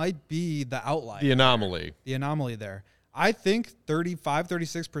 season might be the outlier. The anomaly. The anomaly there. I think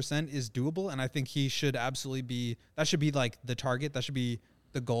 36% is doable, and I think he should absolutely be – that should be, the target. That should be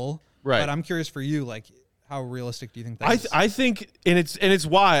the goal. Right. But I'm curious for you, how realistic do you think that is? I think – and it's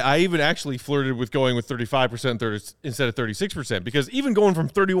why I even actually flirted with going with 35% instead of 36%, because even going from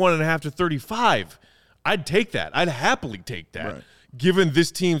 31.5 to 35, I'd take that. I'd happily take that, right, given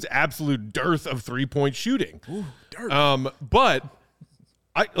this team's absolute dearth of three-point shooting. Ooh, dearth. But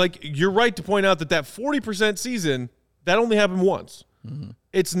you're right to point out that 40% season – that only happened once.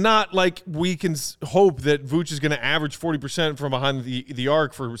 It's not like we can hope that Vuce is going to average 40% from behind the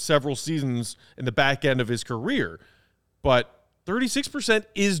arc for several seasons in the back end of his career. But 36%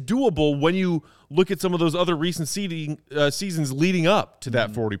 is doable when you look at some of those other recent seasons leading up to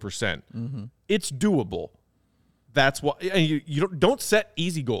that 40%. It's doable. That's why you don't set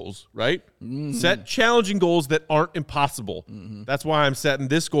easy goals, right? Set challenging goals that aren't impossible. That's why I'm setting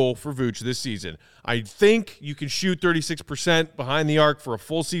this goal for Vuce this season. I think you can shoot 36% behind the arc for a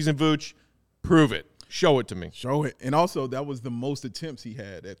full season, Vuce. Prove it. Show it to me. Show it. And also, that was the most attempts he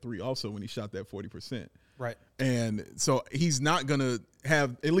had at 3 also when he shot that 40%. Right. And so he's not going to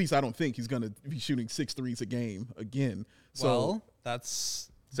have, at least I don't think he's going to be shooting 6 threes a game again. So Well, that's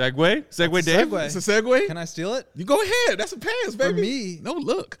Segue, Dave. segue. it's a segue. Can I steal it? You go ahead. That's a pass, baby. For me, no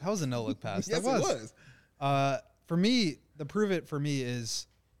look. that was a no look pass. Yes, that was. it was. For me, the prove it for me is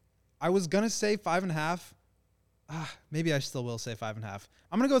I was gonna say 5.5. Maybe I still will say 5.5.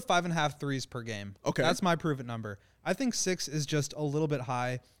 I'm gonna go with 5.5 threes per game. Okay. That's my prove it number. I think 6 is just a little bit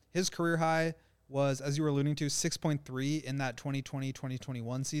high. His career high was, as you were alluding to, 6.3 in that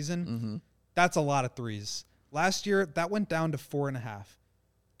 2020-2021 season. Mm-hmm. That's a lot of threes. Last year, that went down to 4.5.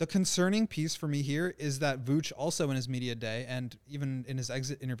 The concerning piece for me here is that Vuce also in his media day and even in his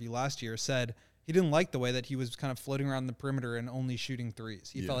exit interview last year said he didn't like the way that he was kind of floating around the perimeter and only shooting threes.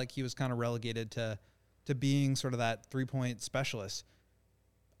 He felt like he was kind of relegated to being sort of that 3-point specialist.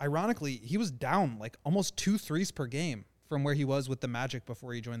 Ironically, he was down like almost 2 threes per game from where he was with the Magic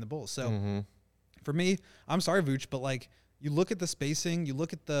before he joined the Bulls. So for me, I'm sorry, Vuce, but like you look at the spacing, you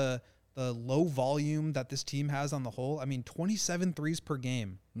look at the low volume that this team has on the whole. I mean, 27 threes per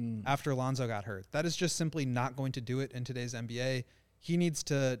game after Lonzo got hurt. That is just simply not going to do it in today's NBA. He needs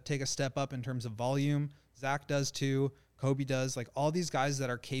to take a step up in terms of volume. Zach does too. Kobe does. Like all these guys that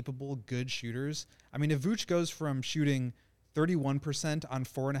are capable, good shooters. I mean, if Vuce goes from shooting 31% on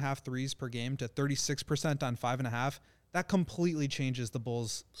 4.5 threes per game to 36% on 5.5, that completely changes the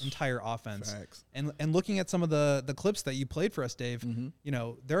Bulls' entire offense. Facts. And looking at some of the clips that you played for us, Dave, you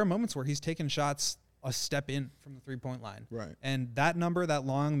know, there are moments where he's taken shots a step in from the 3-point line. Right. And that number, that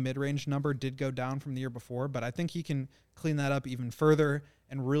long mid-range number did go down from the year before, but I think he can clean that up even further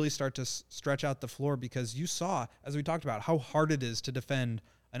and really start to stretch out the floor because you saw, as we talked about, how hard it is to defend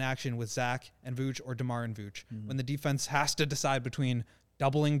an action with Zach and Vuce or DeMar and Vuce when the defense has to decide between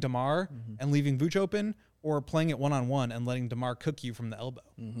doubling DeMar and leaving Vuce open or playing it one-on-one and letting DeMar cook you from the elbow.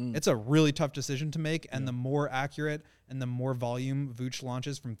 It's a really tough decision to make, and the more accurate and the more volume Vuce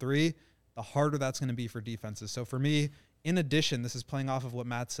launches from 3, the harder that's going to be for defenses. So for me, in addition, this is playing off of what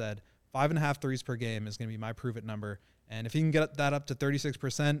Matt said, 5.5 threes per game is going to be my prove-it number. And if he can get that up to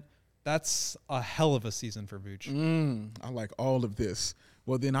 36%, that's a hell of a season for Vuce. I like all of this.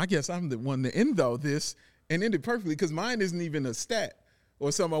 Well, then I guess I'm the one to end all this and end it perfectly because mine isn't even a stat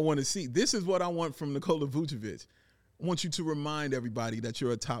or something I want to see. This is what I want from Nikola Vucevic. I want you to remind everybody that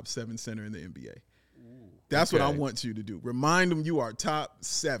you're a top 7 center in the NBA. That's what I want you to do. Remind them you are top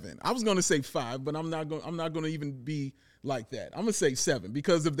 7. I was going to say 5, but I'm not going to even be like that. I'm going to say 7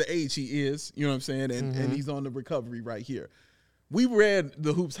 because of the age he is, you know what I'm saying? And he's on the recovery right here. We read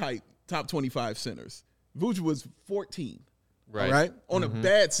the Hoops Hype top 25 centers. Vuce was 14. Right. All right? On a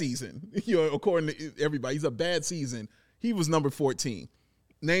bad season. You know, according to everybody, he's a bad season. He was number 14.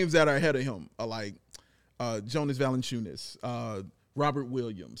 Names that are ahead of him are like Jonas Valanciunas, Robert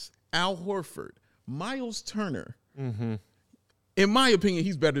Williams, Al Horford, Miles Turner. In my opinion,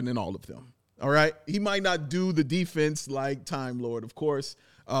 he's better than all of them. All right? He might not do the defense like Time Lord, of course.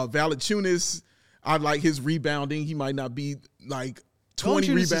 Valanciunas, I like his rebounding. He might not be like 20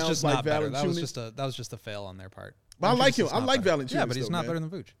 Valanciunas rebounds is just like not better. Valanciunas. That was just a fail on their part. But I like him. Valanciunas I is like not better. Valanciunas. Yeah, but he's though, not man. better than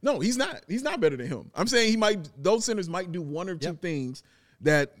Vuce. No, he's not. He's not better than him. I'm saying those centers might do one or two things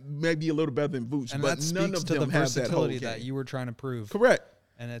that may be a little better than Vuce, And but that none speaks of to the them have that whole versatility game. that you were trying to prove. Correct.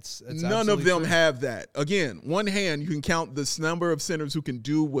 And it's None of absolutely them true. have that. Again, one hand, you can count this number of centers who can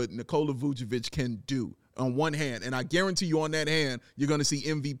do what Nikola Vucevic can do on one hand. And I guarantee you on that hand, you're going to see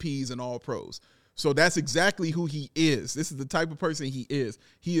MVPs and all pros. So that's exactly who he is. This is the type of person he is.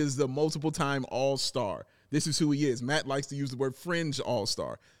 He is the multiple-time all-star. This is who he is. Matt likes to use the word fringe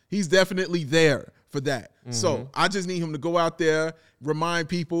all-star. He's definitely there for that. So I just need him to go out there, remind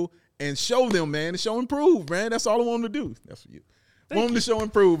people, and show them, man, and show and prove, man. That's all I want him to do. That's for you. Want him to show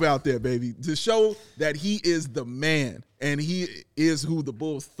and prove out there, baby, to show that he is the man and he is who the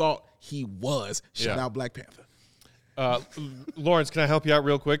Bulls thought he was. Shout out Black Panther. Lawrence, can I help you out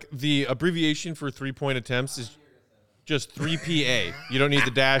real quick? The abbreviation for 3-point attempts is just 3PA. You don't need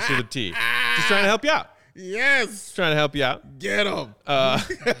the dash or the T. Just trying to help you out. Yes. Just trying to help you out. Get him.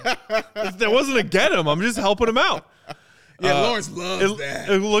 That wasn't a get him. I'm just helping him out. Yeah, Lawrence loves that.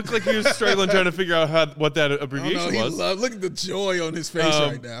 It looked like he was struggling trying to figure out what that abbreviation was. Look at the joy on his face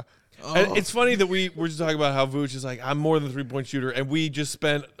right now. And it's funny that we're just talking about how Vuce is like, I'm more than a 3-point shooter, and we just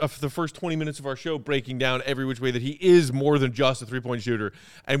spent the first 20 minutes of our show breaking down every which way that he is more than just a 3-point shooter.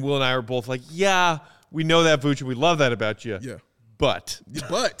 And Will and I are both like, yeah, we know that, Vuce, and we love that about you. Yeah. But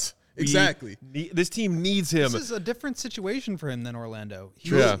Exactly. This team needs him. This is a different situation for him than Orlando.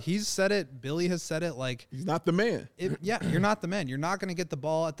 He's said it. Billy has said it. Like, he's not the man. You're not the man. You're not going to get the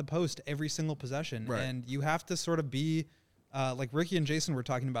ball at the post every single possession. Right. And you have to sort of be like Ricky and Jason were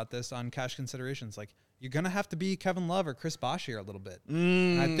talking about this on Cash Considerations. Like, you're going to have to be Kevin Love or Chris Bosh here a little bit.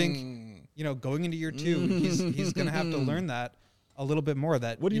 And I think, going into year 2, he's going to have to learn that a little bit more.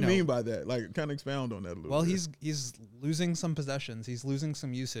 That what do you mean by that? Like, kind of expound on that a little well, bit. he's losing some possessions. He's losing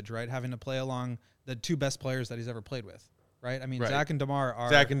some usage, right? Having to play along the 2 best players that he's ever played with, right? I mean, Zach and DeMar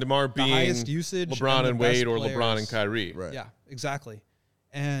being the highest usage, LeBron and Wade, or players. LeBron and Kyrie. Right. Yeah, exactly.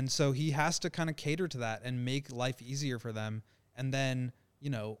 And so he has to kind of cater to that and make life easier for them. And then,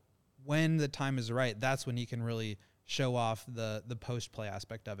 when the time is right, that's when he can really show off the post play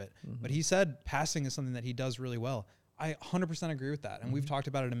aspect of it. But he said passing is something that he does really well. I 100% agree with that. And we've talked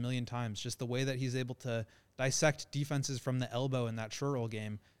about it a million times, just the way that he's able to dissect defenses from the elbow in that short roll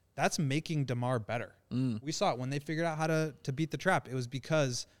game. That's making DeMar better. We saw it when they figured out how to beat the trap. It was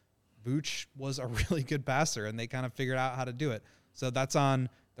because Vooch was a really good passer, and they kind of figured out how to do it. So that's on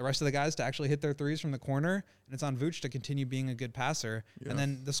the rest of the guys to actually hit their threes from the corner, and it's on Vooch to continue being a good passer. Yeah. And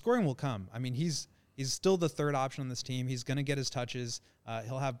then the scoring will come. I mean, he's still the third option on this team. He's going to get his touches.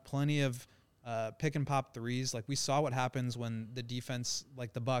 He'll have plenty of pick and pop threes. Like, we saw what happens when the defense,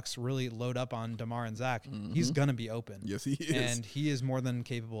 like the Bucks, really load up on DeMar and Zach. He's going to be open. Yes, he is. And he is more than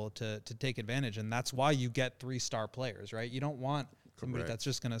capable to take advantage. And that's why you get 3-star players, right? You don't want somebody that's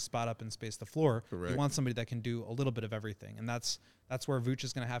just going to spot up and space the floor. Correct. You want somebody that can do a little bit of everything. And that's where Vooch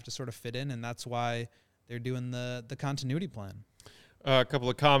is going to have to sort of fit in. And that's why they're doing the continuity plan. A couple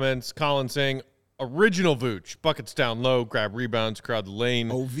of comments. Colin saying, original Vooch, buckets down low, grab rebounds, crowd the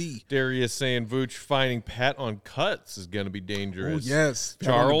lane. OV. Darius saying Vooch finding Pat on cuts is going to be dangerous. Oh, yes.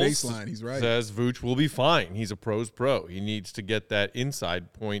 Charles baseline. He's right. Says Vooch will be fine. He's a pro's pro. He needs to get that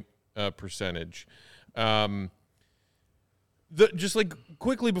inside point percentage. Just like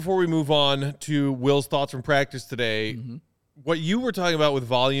quickly before we move on to Will's thoughts from practice today, what you were talking about with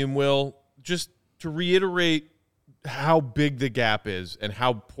volume, Will, just to reiterate how big the gap is and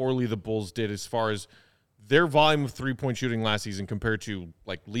how poorly the Bulls did as far as their volume of three-point shooting last season compared to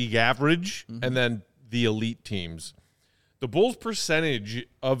like league average and then the elite teams. The Bulls' percentage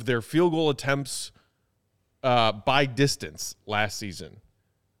of their field goal attempts by distance last season,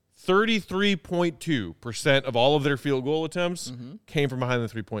 33.2% of all of their field goal attempts came from behind the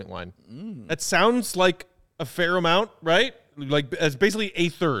three-point line. That sounds like a fair amount, right? Like, as basically a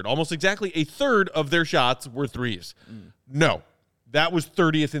third, almost exactly a third of their shots were threes. No, that was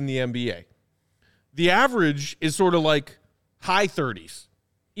 30th in the NBA. The average is sort of like high 30s,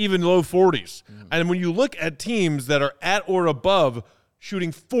 even low 40s. And when you look at teams that are at or above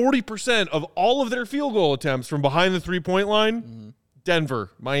shooting 40% of all of their field goal attempts from behind the three-point line,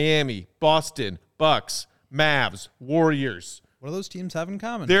 Denver, Miami, Boston, Bucks, Mavs, Warriors. What do those teams have in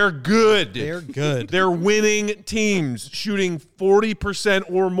common? They're good. They're good. They're winning teams, shooting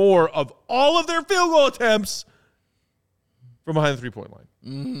 40% or more of all of their field goal attempts from behind the three-point line.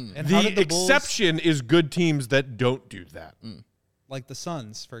 And how did The Bulls, exception is good teams that don't do that. like the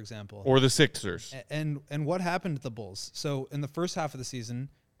Suns, for example. Or the Sixers. And what happened to the Bulls? So in the first half of the season,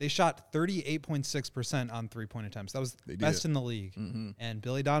 they shot 38.6% on three-point attempts. That was best in the league. And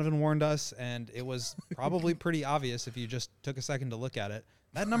Billy Donovan warned us, and it was probably pretty obvious if you just took a second to look at it.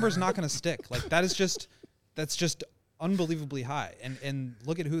 That number's not going to stick. Like, that's just unbelievably high. And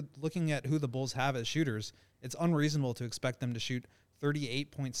looking at who the Bulls have as shooters, it's unreasonable to expect them to shoot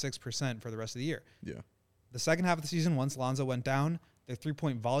 38.6% for the rest of the year. Yeah. The second half of the season, once Lonzo went down, their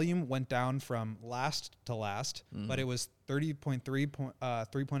three-point volume went down from last to last, but it was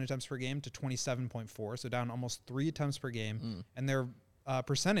 30.3 three-point attempts per game to 27.4, so down almost 3 attempts per game. And their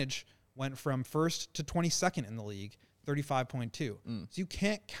percentage went from first to 22nd in the league, 35.2. So you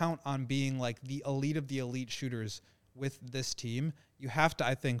can't count on being like the elite of the elite shooters with this team. You have to,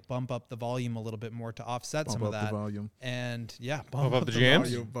 I think, bump up the volume a little bit more to offset some of that. The volume. And yeah, Bump up the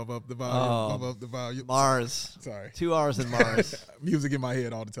jams? Bump up the volume. Bump up the volume. Mars. Sorry. 2 hours in Mars. Music in my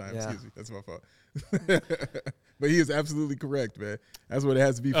head all the time. Yeah. Excuse me. That's my fault. But he is absolutely correct, man. That's what it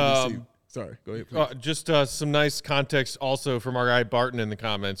has to be for the team. Sorry. Go ahead, please. Just some nice context also from our guy Barton in the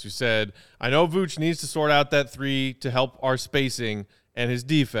comments, who said, I know Vooch needs to sort out that three to help our spacing and his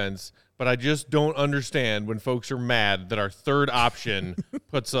defense, but I just don't understand when folks are mad that our third option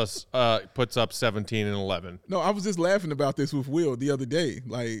puts up 17 and 11. No, I was just laughing about this with Will the other day,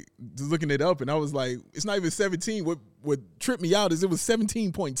 like just looking it up, and I was like, it's not even 17. What tripped me out is it was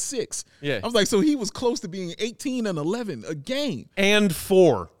 17.6. Yeah. I was like, so he was close to being 18 and 11 a game. And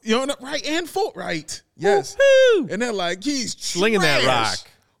 4. You know, right? And 4, right? Yes. Woo-hoo! And they're like, he's slinging that rock.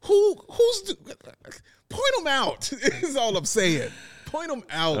 Who's point them out? Is all I'm saying. Point them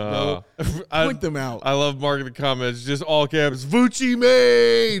out, bro. Point them out. I love marking the comments. Just all caps. Vucci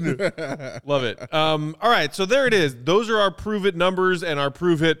main. Love it. All right, so there it is. Those are our prove it numbers and our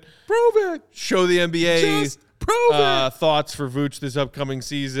prove it. Show the NBA. Just prove it. Thoughts for Vooch this upcoming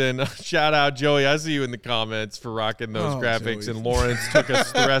season. Shout out, Joey. I see you in the comments for rocking those graphics. Joey. And Lawrence took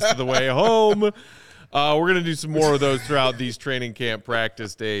us the rest of the way home. We're going to do some more of those throughout these training camp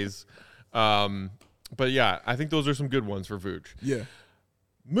practice days. But, yeah, I think those are some good ones for Vooch. Yeah.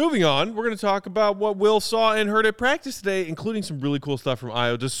 Moving on, we're going to talk about what Will saw and heard at practice today, including some really cool stuff from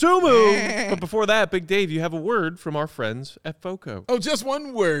Io DeSumo. But before that, Big Dave, you have a word from our friends at FOCO. Oh, just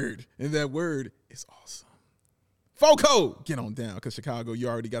one word, and that word is awesome. FOCO, get on down, because Chicago, you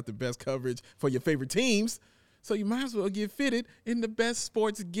already got the best coverage for your favorite teams, so you might as well get fitted in the best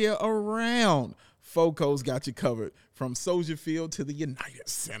sports gear around. FOCO's got you covered from Soldier Field to the United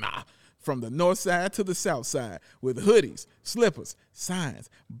Center. From the north side to the south side, with hoodies, slippers, signs,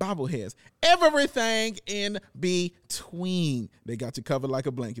 bobbleheads, everything in between. They got you covered like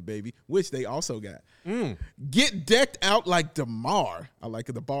a blanket, baby, which they also got. Get decked out like DeMar. I like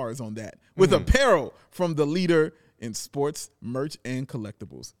the bars on that. With apparel from the leader in sports, merch, and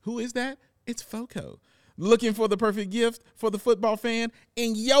collectibles. Who is that? It's FOCO. Looking for the perfect gift for the football fan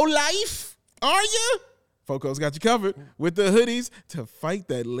in your life? Are you? FOCO's got you covered with the hoodies to fight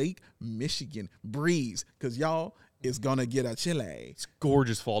that Lake Michigan breeze, because y'all is going to get a chilly. It's a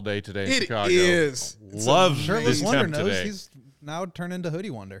gorgeous fall day today in It Chicago. is. Love Shirtless this Wonder temp knows today. he's now turned into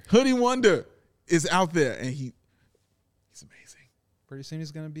Hoodie Wonder. Hoodie Wonder is out there, and he's amazing. Pretty soon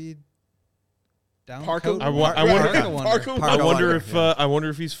he's going to be down. Parka- coat- I wonder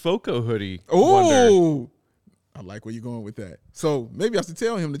if he's FOCO hoodie. Wonder. Oh, I like where you're going with that. So maybe I should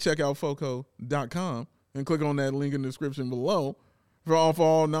tell him to check out FOCO.com and click on that link in the description below. For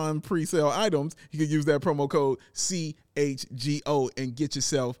all non-pre-sale items, you can use that promo code CHGO and get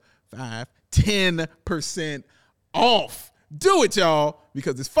yourself 10% off. Do it, y'all,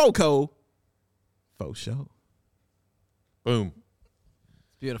 because it's FOCO. Faux show. Boom.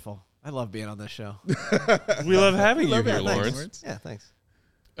 It's beautiful. I love being on this show. We love having you Love here, having you, Lawrence. Yeah, thanks.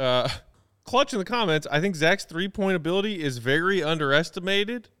 Clutch in the comments. I think Zach's three-point ability is very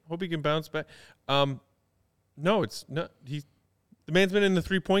underestimated. Hope he can bounce back. No, it's not. The man's been in the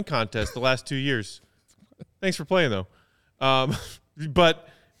three-point contest the last 2 years. Thanks for playing, though. But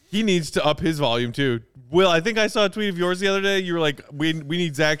he needs to up his volume, too. Will, I think I saw a tweet of yours the other day. You were like, we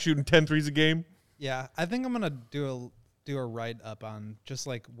need Zach shooting 10 threes a game. Yeah, I think I'm gonna do a write-up on just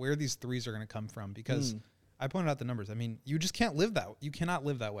like where these threes are gonna come from, because I pointed out the numbers. I mean, you just can't live that. You cannot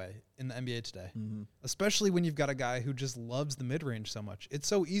live that way in the NBA today, especially when you've got a guy who just loves the mid-range so much. It's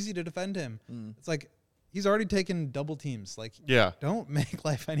so easy to defend him. It's like he's already taken double teams. Like, don't make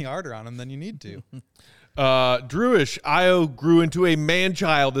life any harder on him than you need to. Drewish, Io grew into a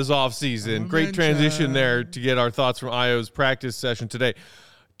man-child this offseason. Great transition there to get our thoughts from Io's practice session today.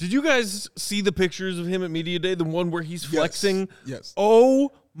 Did you guys see the pictures of him at Media Day, the one where he's flexing? Yes.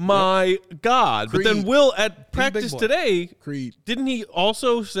 Oh, my God. Creed. But then Will, at practice today, Creed. didn't he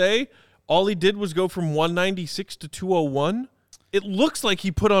also say all he did was go from 196 to 201? It looks like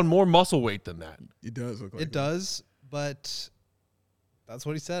he put on more muscle weight than that. It does look like It does, but that's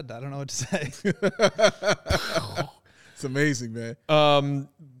what he said. I don't know what to say. It's amazing, man.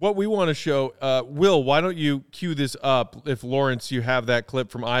 What we want to show, Will, why don't you cue this up if, Lawrence, you have that clip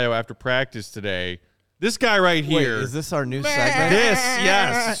from Io after practice today. This guy right here. Wait, is this our new segment?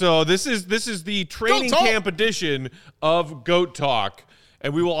 Yes. So this is the training camp edition of Goat Talk.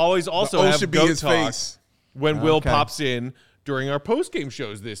 And we will always also have should be Goat his Talk face. when Will pops in during our post-game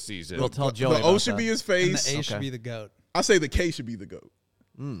shows this season. We'll tell Joey The O about should that. be his And face. the A should be the GOAT. I say the K should be the GOAT.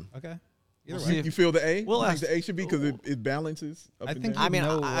 Okay. Either We'll way. see if- You feel the A? We'll You think ask- the A should be because it balances up I and think down? I mean,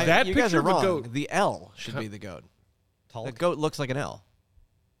 No, that you guys picture are of a wrong. goat. The L should be the goat. Talk. The goat looks like an L.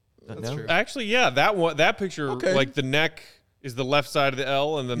 That's No? true. Actually, yeah, that picture, Okay. like the neck is the left side of the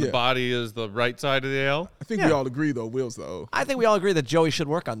L, and then the Yeah. body is the right side of the L. I think we all agree, though. Will's the O. I think we all agree that Joey should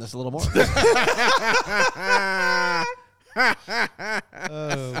work on this a little more.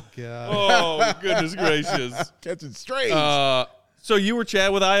 Oh God. Oh, goodness gracious. Catching straight. So you were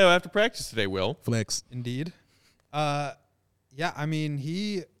chatting with Io after practice today, Will. Flex. Indeed. Yeah, I mean,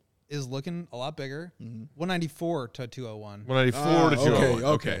 he is looking a lot bigger. 194 to 201. 194 to 201.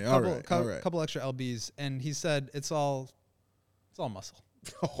 Okay. All right. Couple extra LBs, and he said it's all muscle.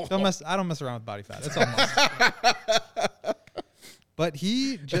 I don't mess around with body fat. It's all muscle. But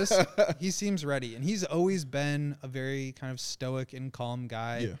he seems ready, and he's always been a very kind of stoic and calm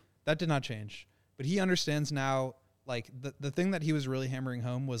guy. Yeah. That did not change. But he understands now like the thing that he was really hammering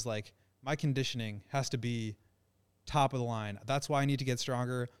home was like, my conditioning has to be top of the line. That's why I need to get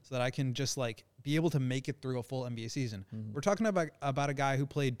stronger so that I can just like be able to make it through a full NBA season. We're talking about a guy who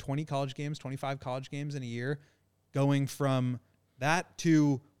played 20 college games, 25 college games in a year, going from that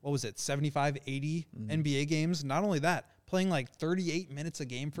to, what was it, 75, 80 NBA games. Not only that, playing like 38 minutes a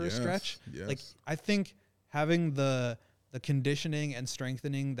game for a stretch. Yes. Like, I think having the conditioning and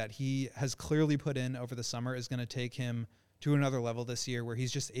strengthening that he has clearly put in over the summer is going to take him to another level this year, where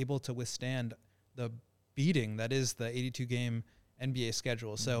he's just able to withstand the beating that is the 82-game NBA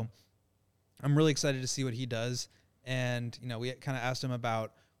schedule. So I'm really excited to see what he does. And, you know, we kind of asked him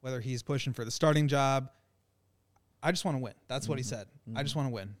about whether he's pushing for the starting job. I just want to win. That's what he said. I just want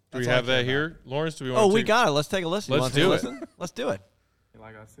to win. Do That's we all I have care that about. here, Lawrence? Do we want Oh, to we got it. Let's take a listen. Let's You do want to it. listen? Let's do it.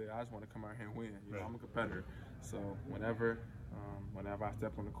 Like I said, I just want to come out here and win. You know, I'm a competitor. So whenever I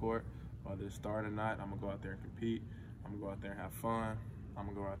step on the court, whether it's start or not, I'm going to go out there and compete. I'm going to go out there and have fun. I'm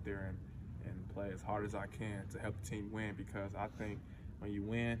going to go out there and play as hard as I can to help the team win, because I think when you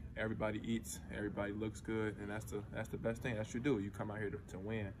win, everybody eats, everybody looks good, and that's the best thing. That's what you do. You come out here to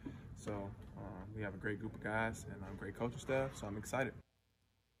win. So we have a great group of guys and a great coaching staff, so I'm excited.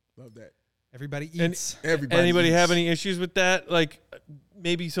 Love that. Everybody And- eats. Anybody eats. have any issues with that? Like,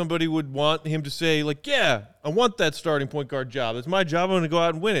 maybe somebody would want him to say, like, yeah, I want that starting point guard job. It's my job. I'm going to go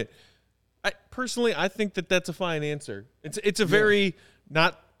out and win it. I think that that's a fine answer. It's a very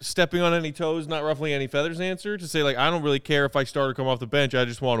not stepping on any toes, not ruffling any feathers answer to say, like, I don't really care if I start or come off the bench. I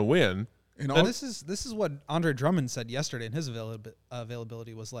just want to win. And And this is what Andre Drummond said yesterday in his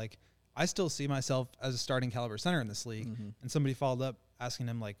availability was like, I still see myself as a starting caliber center in this league. And somebody followed up asking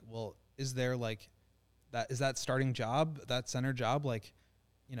him like, well, is there like is that starting job, that center job, like,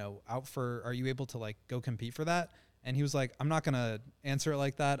 you know, are you able to like go compete for that? And he was like, I'm not going to answer it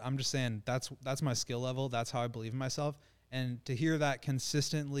like that. I'm just saying that's my skill level. That's how I believe in myself. And to hear that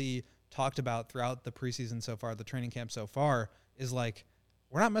consistently talked about throughout the preseason so far, the training camp so far, is like,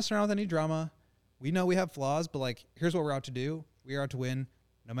 we're not messing around with any drama. We know we have flaws, but like, here's what we're out to do. We are out to win.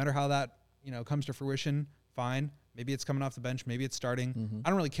 No matter how that, you know, comes to fruition, fine. Maybe it's coming off the bench. Maybe it's starting. I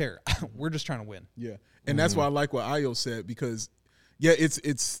don't really care. We're just trying to win. Yeah, and that's why I like what Ayo said, because, yeah,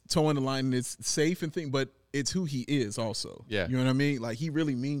 it's towing the line and it's safe and thing, but it's who he is also. Yeah. You know what I mean? Like, he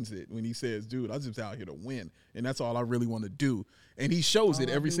really means it when he says, dude, I'm just out here to win, and that's all I really want to do. And he shows it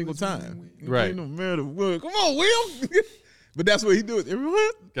every single time. Right. No matter what. Come on, Will. But that's what he do. Everyone.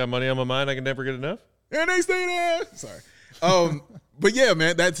 Got money on my mind. I can never get enough. And they stay there. Sorry. But yeah,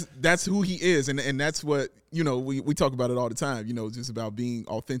 man, that's who he is, and that's what, you know, we talk about it all the time, you know, just about being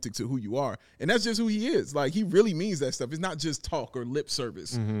authentic to who you are, and that's just who he is. Like, he really means that stuff. It's not just talk or lip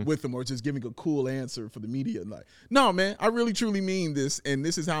service with him, or just giving a cool answer for the media. Like, no, man, I really truly mean this, and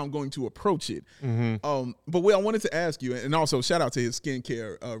this is how I'm going to approach it. But Will, I wanted to ask you, and also shout out to his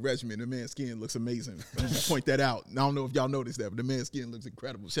skincare regimen. The man's skin looks amazing. I just point that out. I don't know if y'all noticed that, but the man's skin looks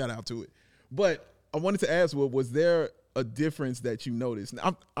incredible. Shout out to it. But I wanted to ask, Will, was there a difference that you noticed?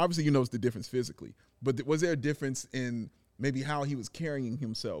 Now, obviously, you noticed the difference physically, but was there a difference in maybe how he was carrying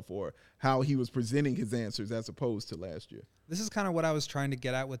himself or how he was presenting his answers as opposed to last year? This is kind of what I was trying to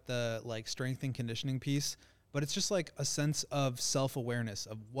get at with the like strength and conditioning piece, but it's just like a sense of self-awareness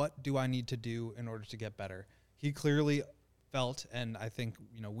of what do I need to do in order to get better. He clearly felt, and I think,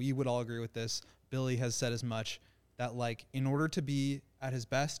 you know, we would all agree with this, Billy has said as much, that like in order to be at his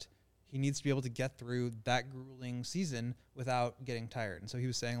best, he needs to be able to get through that grueling season without getting tired. And so he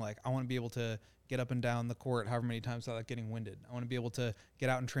was saying, like, I want to be able to get up and down the court however many times without getting winded. I want to be able to get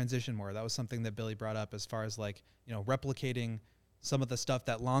out and transition more. That was something that Billy brought up as far as, like, you know, replicating some of the stuff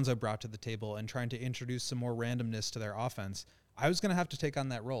that Lonzo brought to the table and trying to introduce some more randomness to their offense. I was going to have to take on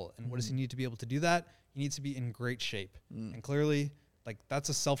that role. And what does he need to be able to do that? He needs to be in great shape. And clearly, like, that's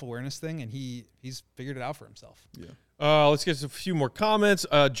a self-awareness thing, and he's figured it out for himself. Yeah. Let's get a few more comments.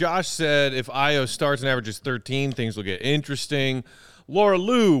 Josh said if Io starts and averages 13, things will get interesting. Laura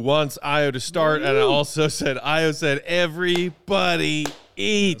Lou wants Io to start, and also said Io said everybody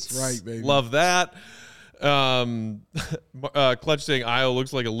eats. That's right, baby. Love that. Clutch saying Io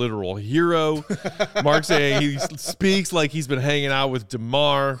looks like a literal hero. Mark saying he speaks like he's been hanging out with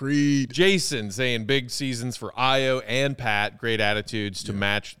DeMar. Creed. Jason saying big seasons for Io and Pat. Great attitudes to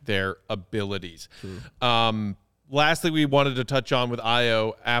match their abilities. Lastly, we wanted to touch on with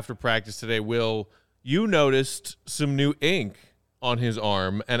Io after practice today. Will, you noticed some new ink on his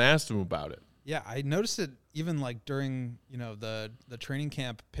arm and asked him about it. Yeah, I noticed it even like during, the training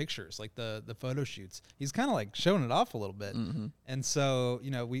camp pictures, like the photo shoots. He's kind of like showing it off a little bit. And so,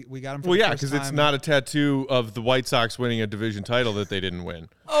 we got him for Well, the yeah, first because it's time. not a tattoo of the White Sox winning a division title that they didn't win.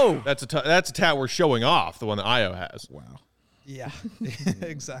 Oh, That's a tat we're showing off, the one that Io has. Wow. Yeah,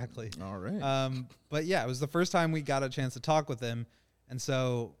 exactly. All right. But yeah, it was the first time we got a chance to talk with him. And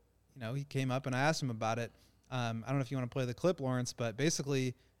so, he came up and I asked him about it. I don't know if you want to play the clip, Lawrence, but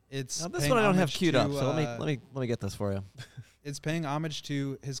basically it's now this paying one I don't have homage queued to, up. So let me get this for you. It's paying homage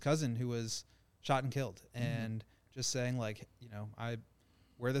to his cousin who was shot and killed, and just saying like, I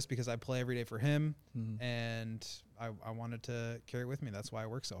wear this because I play every day for him, and I wanted to carry it with me. That's why I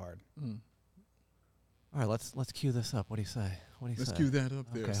work so hard. All right, let's cue this up. What do you say? Let's cue that up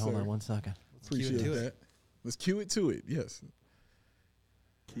there. Okay, hold on 1 second. Appreciate that. Let's cue it to it. Yes.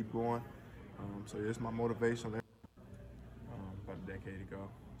 Keep going. So it's my motivation. About a decade ago.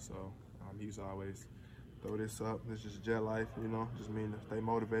 So he used to always throw this up. This is jet life, just mean to stay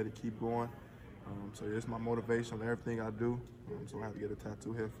motivated, keep going. So it's my motivation on everything I do. So I have to get a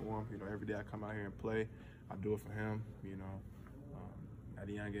tattoo here for him. Every day I come out here and play, I do it for him. At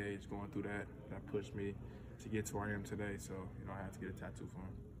a young age, going through that pushed me to get to where I am today. So I had to get a tattue for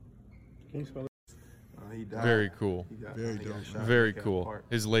him. Can you spell it? He died. Very cool. Very dope. Very cool.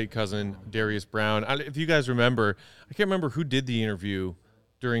 His late cousin, Darius Brown. If you guys remember, I can't remember who did the interview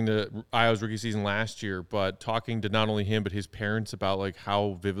during the Iowa's rookie season last year, but talking to not only him but his parents about like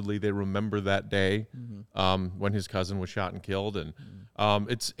how vividly they remember that day when his cousin was shot and killed. And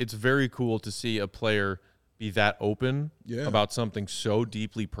it's very cool to see a player be that open about something so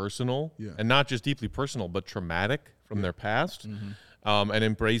deeply personal, and not just deeply personal, but traumatic from their past, and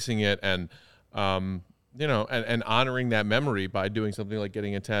embracing it and and honoring that memory by doing something like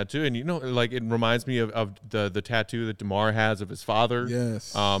getting a tattoo. And like it reminds me of the tattoo that DeMar has of his father.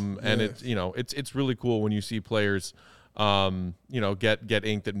 Yes. And it's really cool when you see players get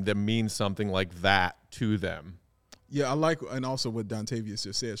ink that means something like that to them. Yeah, I like, and also what Dontavius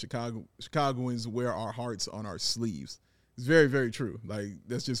just said, Chicagoans wear our hearts on our sleeves. It's very, very true. Like,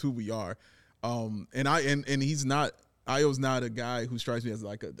 that's just who we are. And he's not, Io's not a guy who strikes me as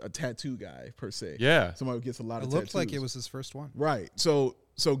like a tattoo guy per se. Yeah. Somebody who gets a lot of It tattoos. looked like it was his first one. Right. So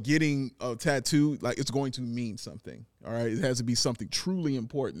getting a tattoo, like, it's going to mean something. All right. It has to be something truly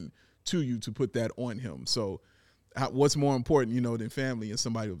important to you to put that on him. So what's more important, than family and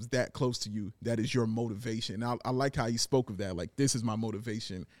somebody who's that close to you? That is your motivation. I like how he spoke of that. Like, this is my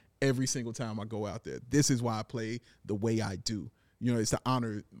motivation every single time I go out there. This is why I play the way I do. It's to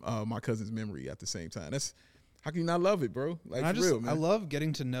honor my cousin's memory at the same time. That's, how can you not love it, bro? Like, for real, man. I love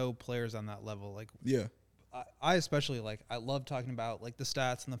getting to know players on that level. Like, yeah. I especially I love talking about like the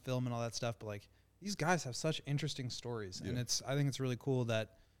stats and the film and all that stuff. But like, these guys have such interesting stories, and I think it's really cool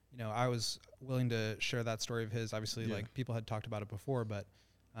that I was willing to share that story of his. Obviously, like, people had talked about it before, but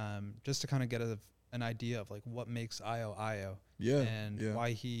just to kind of get an idea of like what makes Io, and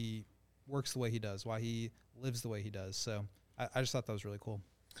why he works the way he does, why he lives the way he does. So I just thought that was really cool.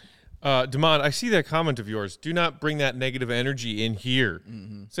 Damon, I see that comment of yours. Do not bring that negative energy in here,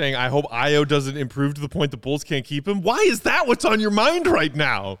 saying, I hope Io doesn't improve to the point the Bulls can't keep him. Why is that what's on your mind right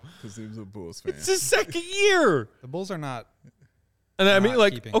now? Because he was a Bulls fan. It's his second year. The Bulls are not. And I mean,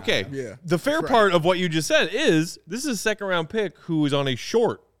 like, keeping okay, Io. the fair part of what you just said is this is a second-round pick who is on a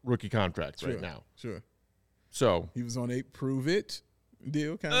short rookie contract right now. Sure. So he was on a prove it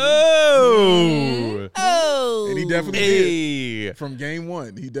deal, kind of. Oh, and he definitely did from game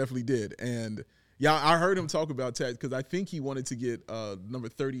one. He definitely did, and I heard him talk about Tat because I think he wanted to get number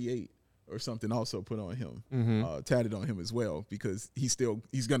 38 or something also put on him, tatted on him as well, because he's going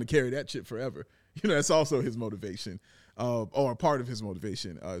to carry that chip forever. That's also his motivation, or a part of his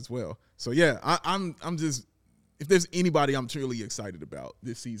motivation as well. So yeah, I'm just. If there's anybody I'm truly excited about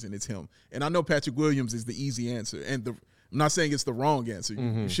this season, it's him. And I know Patrick Williams is the easy answer, and I'm not saying it's the wrong answer.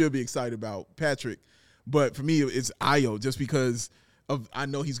 You should be excited about Patrick, but for me, it's Io, just because I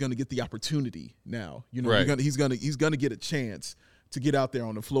know he's going to get the opportunity now. Right. He's going to get a chance to get out there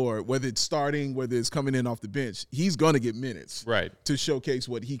on the floor, whether it's starting, whether it's coming in off the bench. He's going to get minutes, to showcase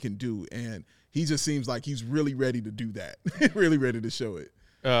what he can do, and he just seems like he's really ready to do that, really ready to show it.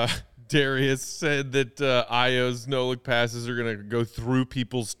 Darius said that Io's no-look passes are going to go through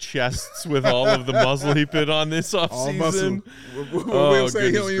people's chests with all of the muscle he put on this offseason. We'll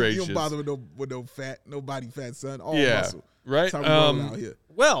say he don't bother with no fat, no body fat, son. All muscle. Right? That's how we roll out here.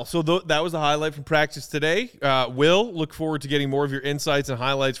 Well, so that was the highlight from practice today. Will, look forward to getting more of your insights and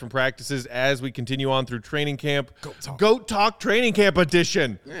highlights from practices as we continue on through training camp. Goat Talk Training Camp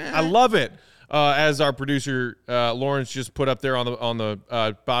edition. I love it. as our producer Lawrence just put up there on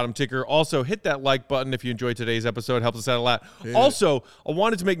the bottom ticker. Also, hit that like button if you enjoyed today's episode. Helps us out a lot. Yeah. Also, I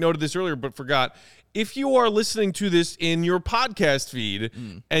wanted to make note of this earlier, but forgot. If you are listening to this in your podcast feed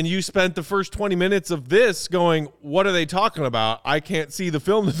and you spent the first 20 minutes of this going, what are they talking about? I can't see the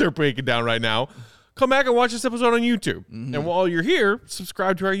film that they're breaking down right now. Come back and watch this episode on YouTube. And while you're here,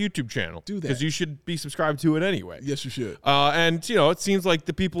 subscribe to our YouTube channel. Do that. Because you should be subscribed to it anyway. Yes, you should. And, it seems like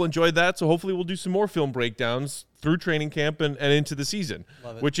the people enjoyed that, so hopefully we'll do some more film breakdowns through training camp and into the season,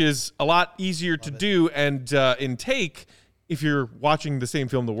 which is a lot easier to do and intake if you're watching the same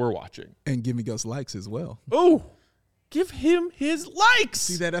film that we're watching. And giving us likes as well. Oh, give him his likes.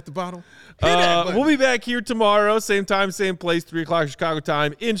 See that at the bottom? We'll be back here tomorrow, same time, same place, 3 o'clock Chicago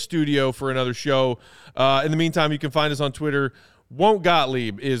time, in studio for another show. In the meantime, you can find us on Twitter. Won't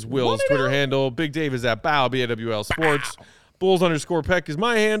Gottlieb is Will's Twitter handle. Big Dave is at Bow, BAWL Sports. Bulls_Peck is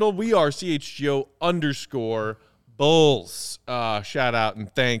my handle. We are CHGO_Bulls. Shout out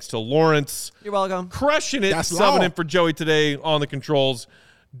and thanks to Lawrence. You're welcome. Crushing it, That's subbing law. in for Joey today on the controls.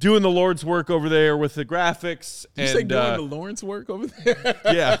 Doing the Lord's work over there with the graphics. You say doing the Lawrence work over there?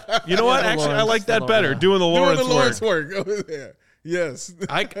 Yeah. You know what? Actually, I like that better. Doing the Lawrence work. Over there. Yes.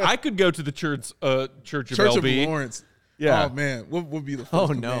 I could go to the Church of LB. Of Lawrence. Yeah. Oh, man. What would be the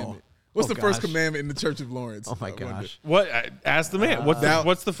first commandment? What's the first commandment in the Church of Lawrence? Oh, my gosh. What? Ask the man.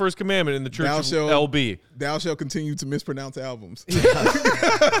 What's the first commandment in the Church of LB? Thou shalt continue to mispronounce albums.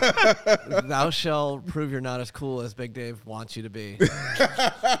 Thou shalt prove you're not as cool as Big Dave wants you to be.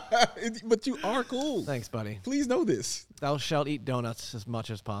 But you are cool. Thanks, buddy. Please know this. Thou shalt eat donuts as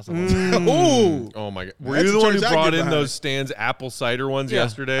much as possible. Ooh. Oh, my God. Were That's you the the one who church I brought get in behind. those Stan's apple cider ones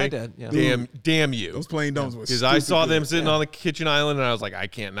yesterday? I did. Yeah. Damn you. Those plain donuts were Because I stupid saw them good. sitting on the kitchen island, and I was like, I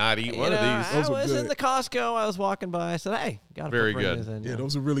can't not eat one of these. Those I were was in good. the Costco. I was walking by. I said, hey, got to Very bring good. these in. Yeah,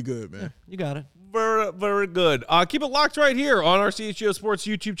 those are really good, man. You got it. Very, very good. Keep it locked right here on our CHGO Sports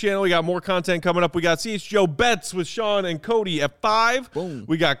YouTube channel. We got more content coming up. We got CHGO Bets with Sean and Cody at 5. Boom.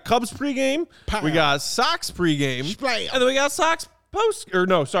 We got Cubs pregame. Pow. We got Sox pregame. Splam. And then we got Sox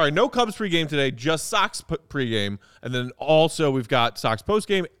no Cubs pregame today, just Sox pregame. And then also we've got Sox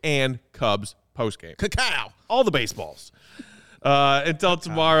postgame and Cubs postgame. Cacao. All the baseballs. Until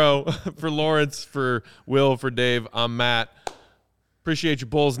tomorrow, for Lawrence, for Will, for Dave, I'm Matt. Appreciate you,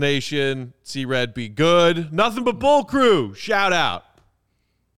 Bulls Nation. See Red be good. Nothing but Bull Crew. Shout out.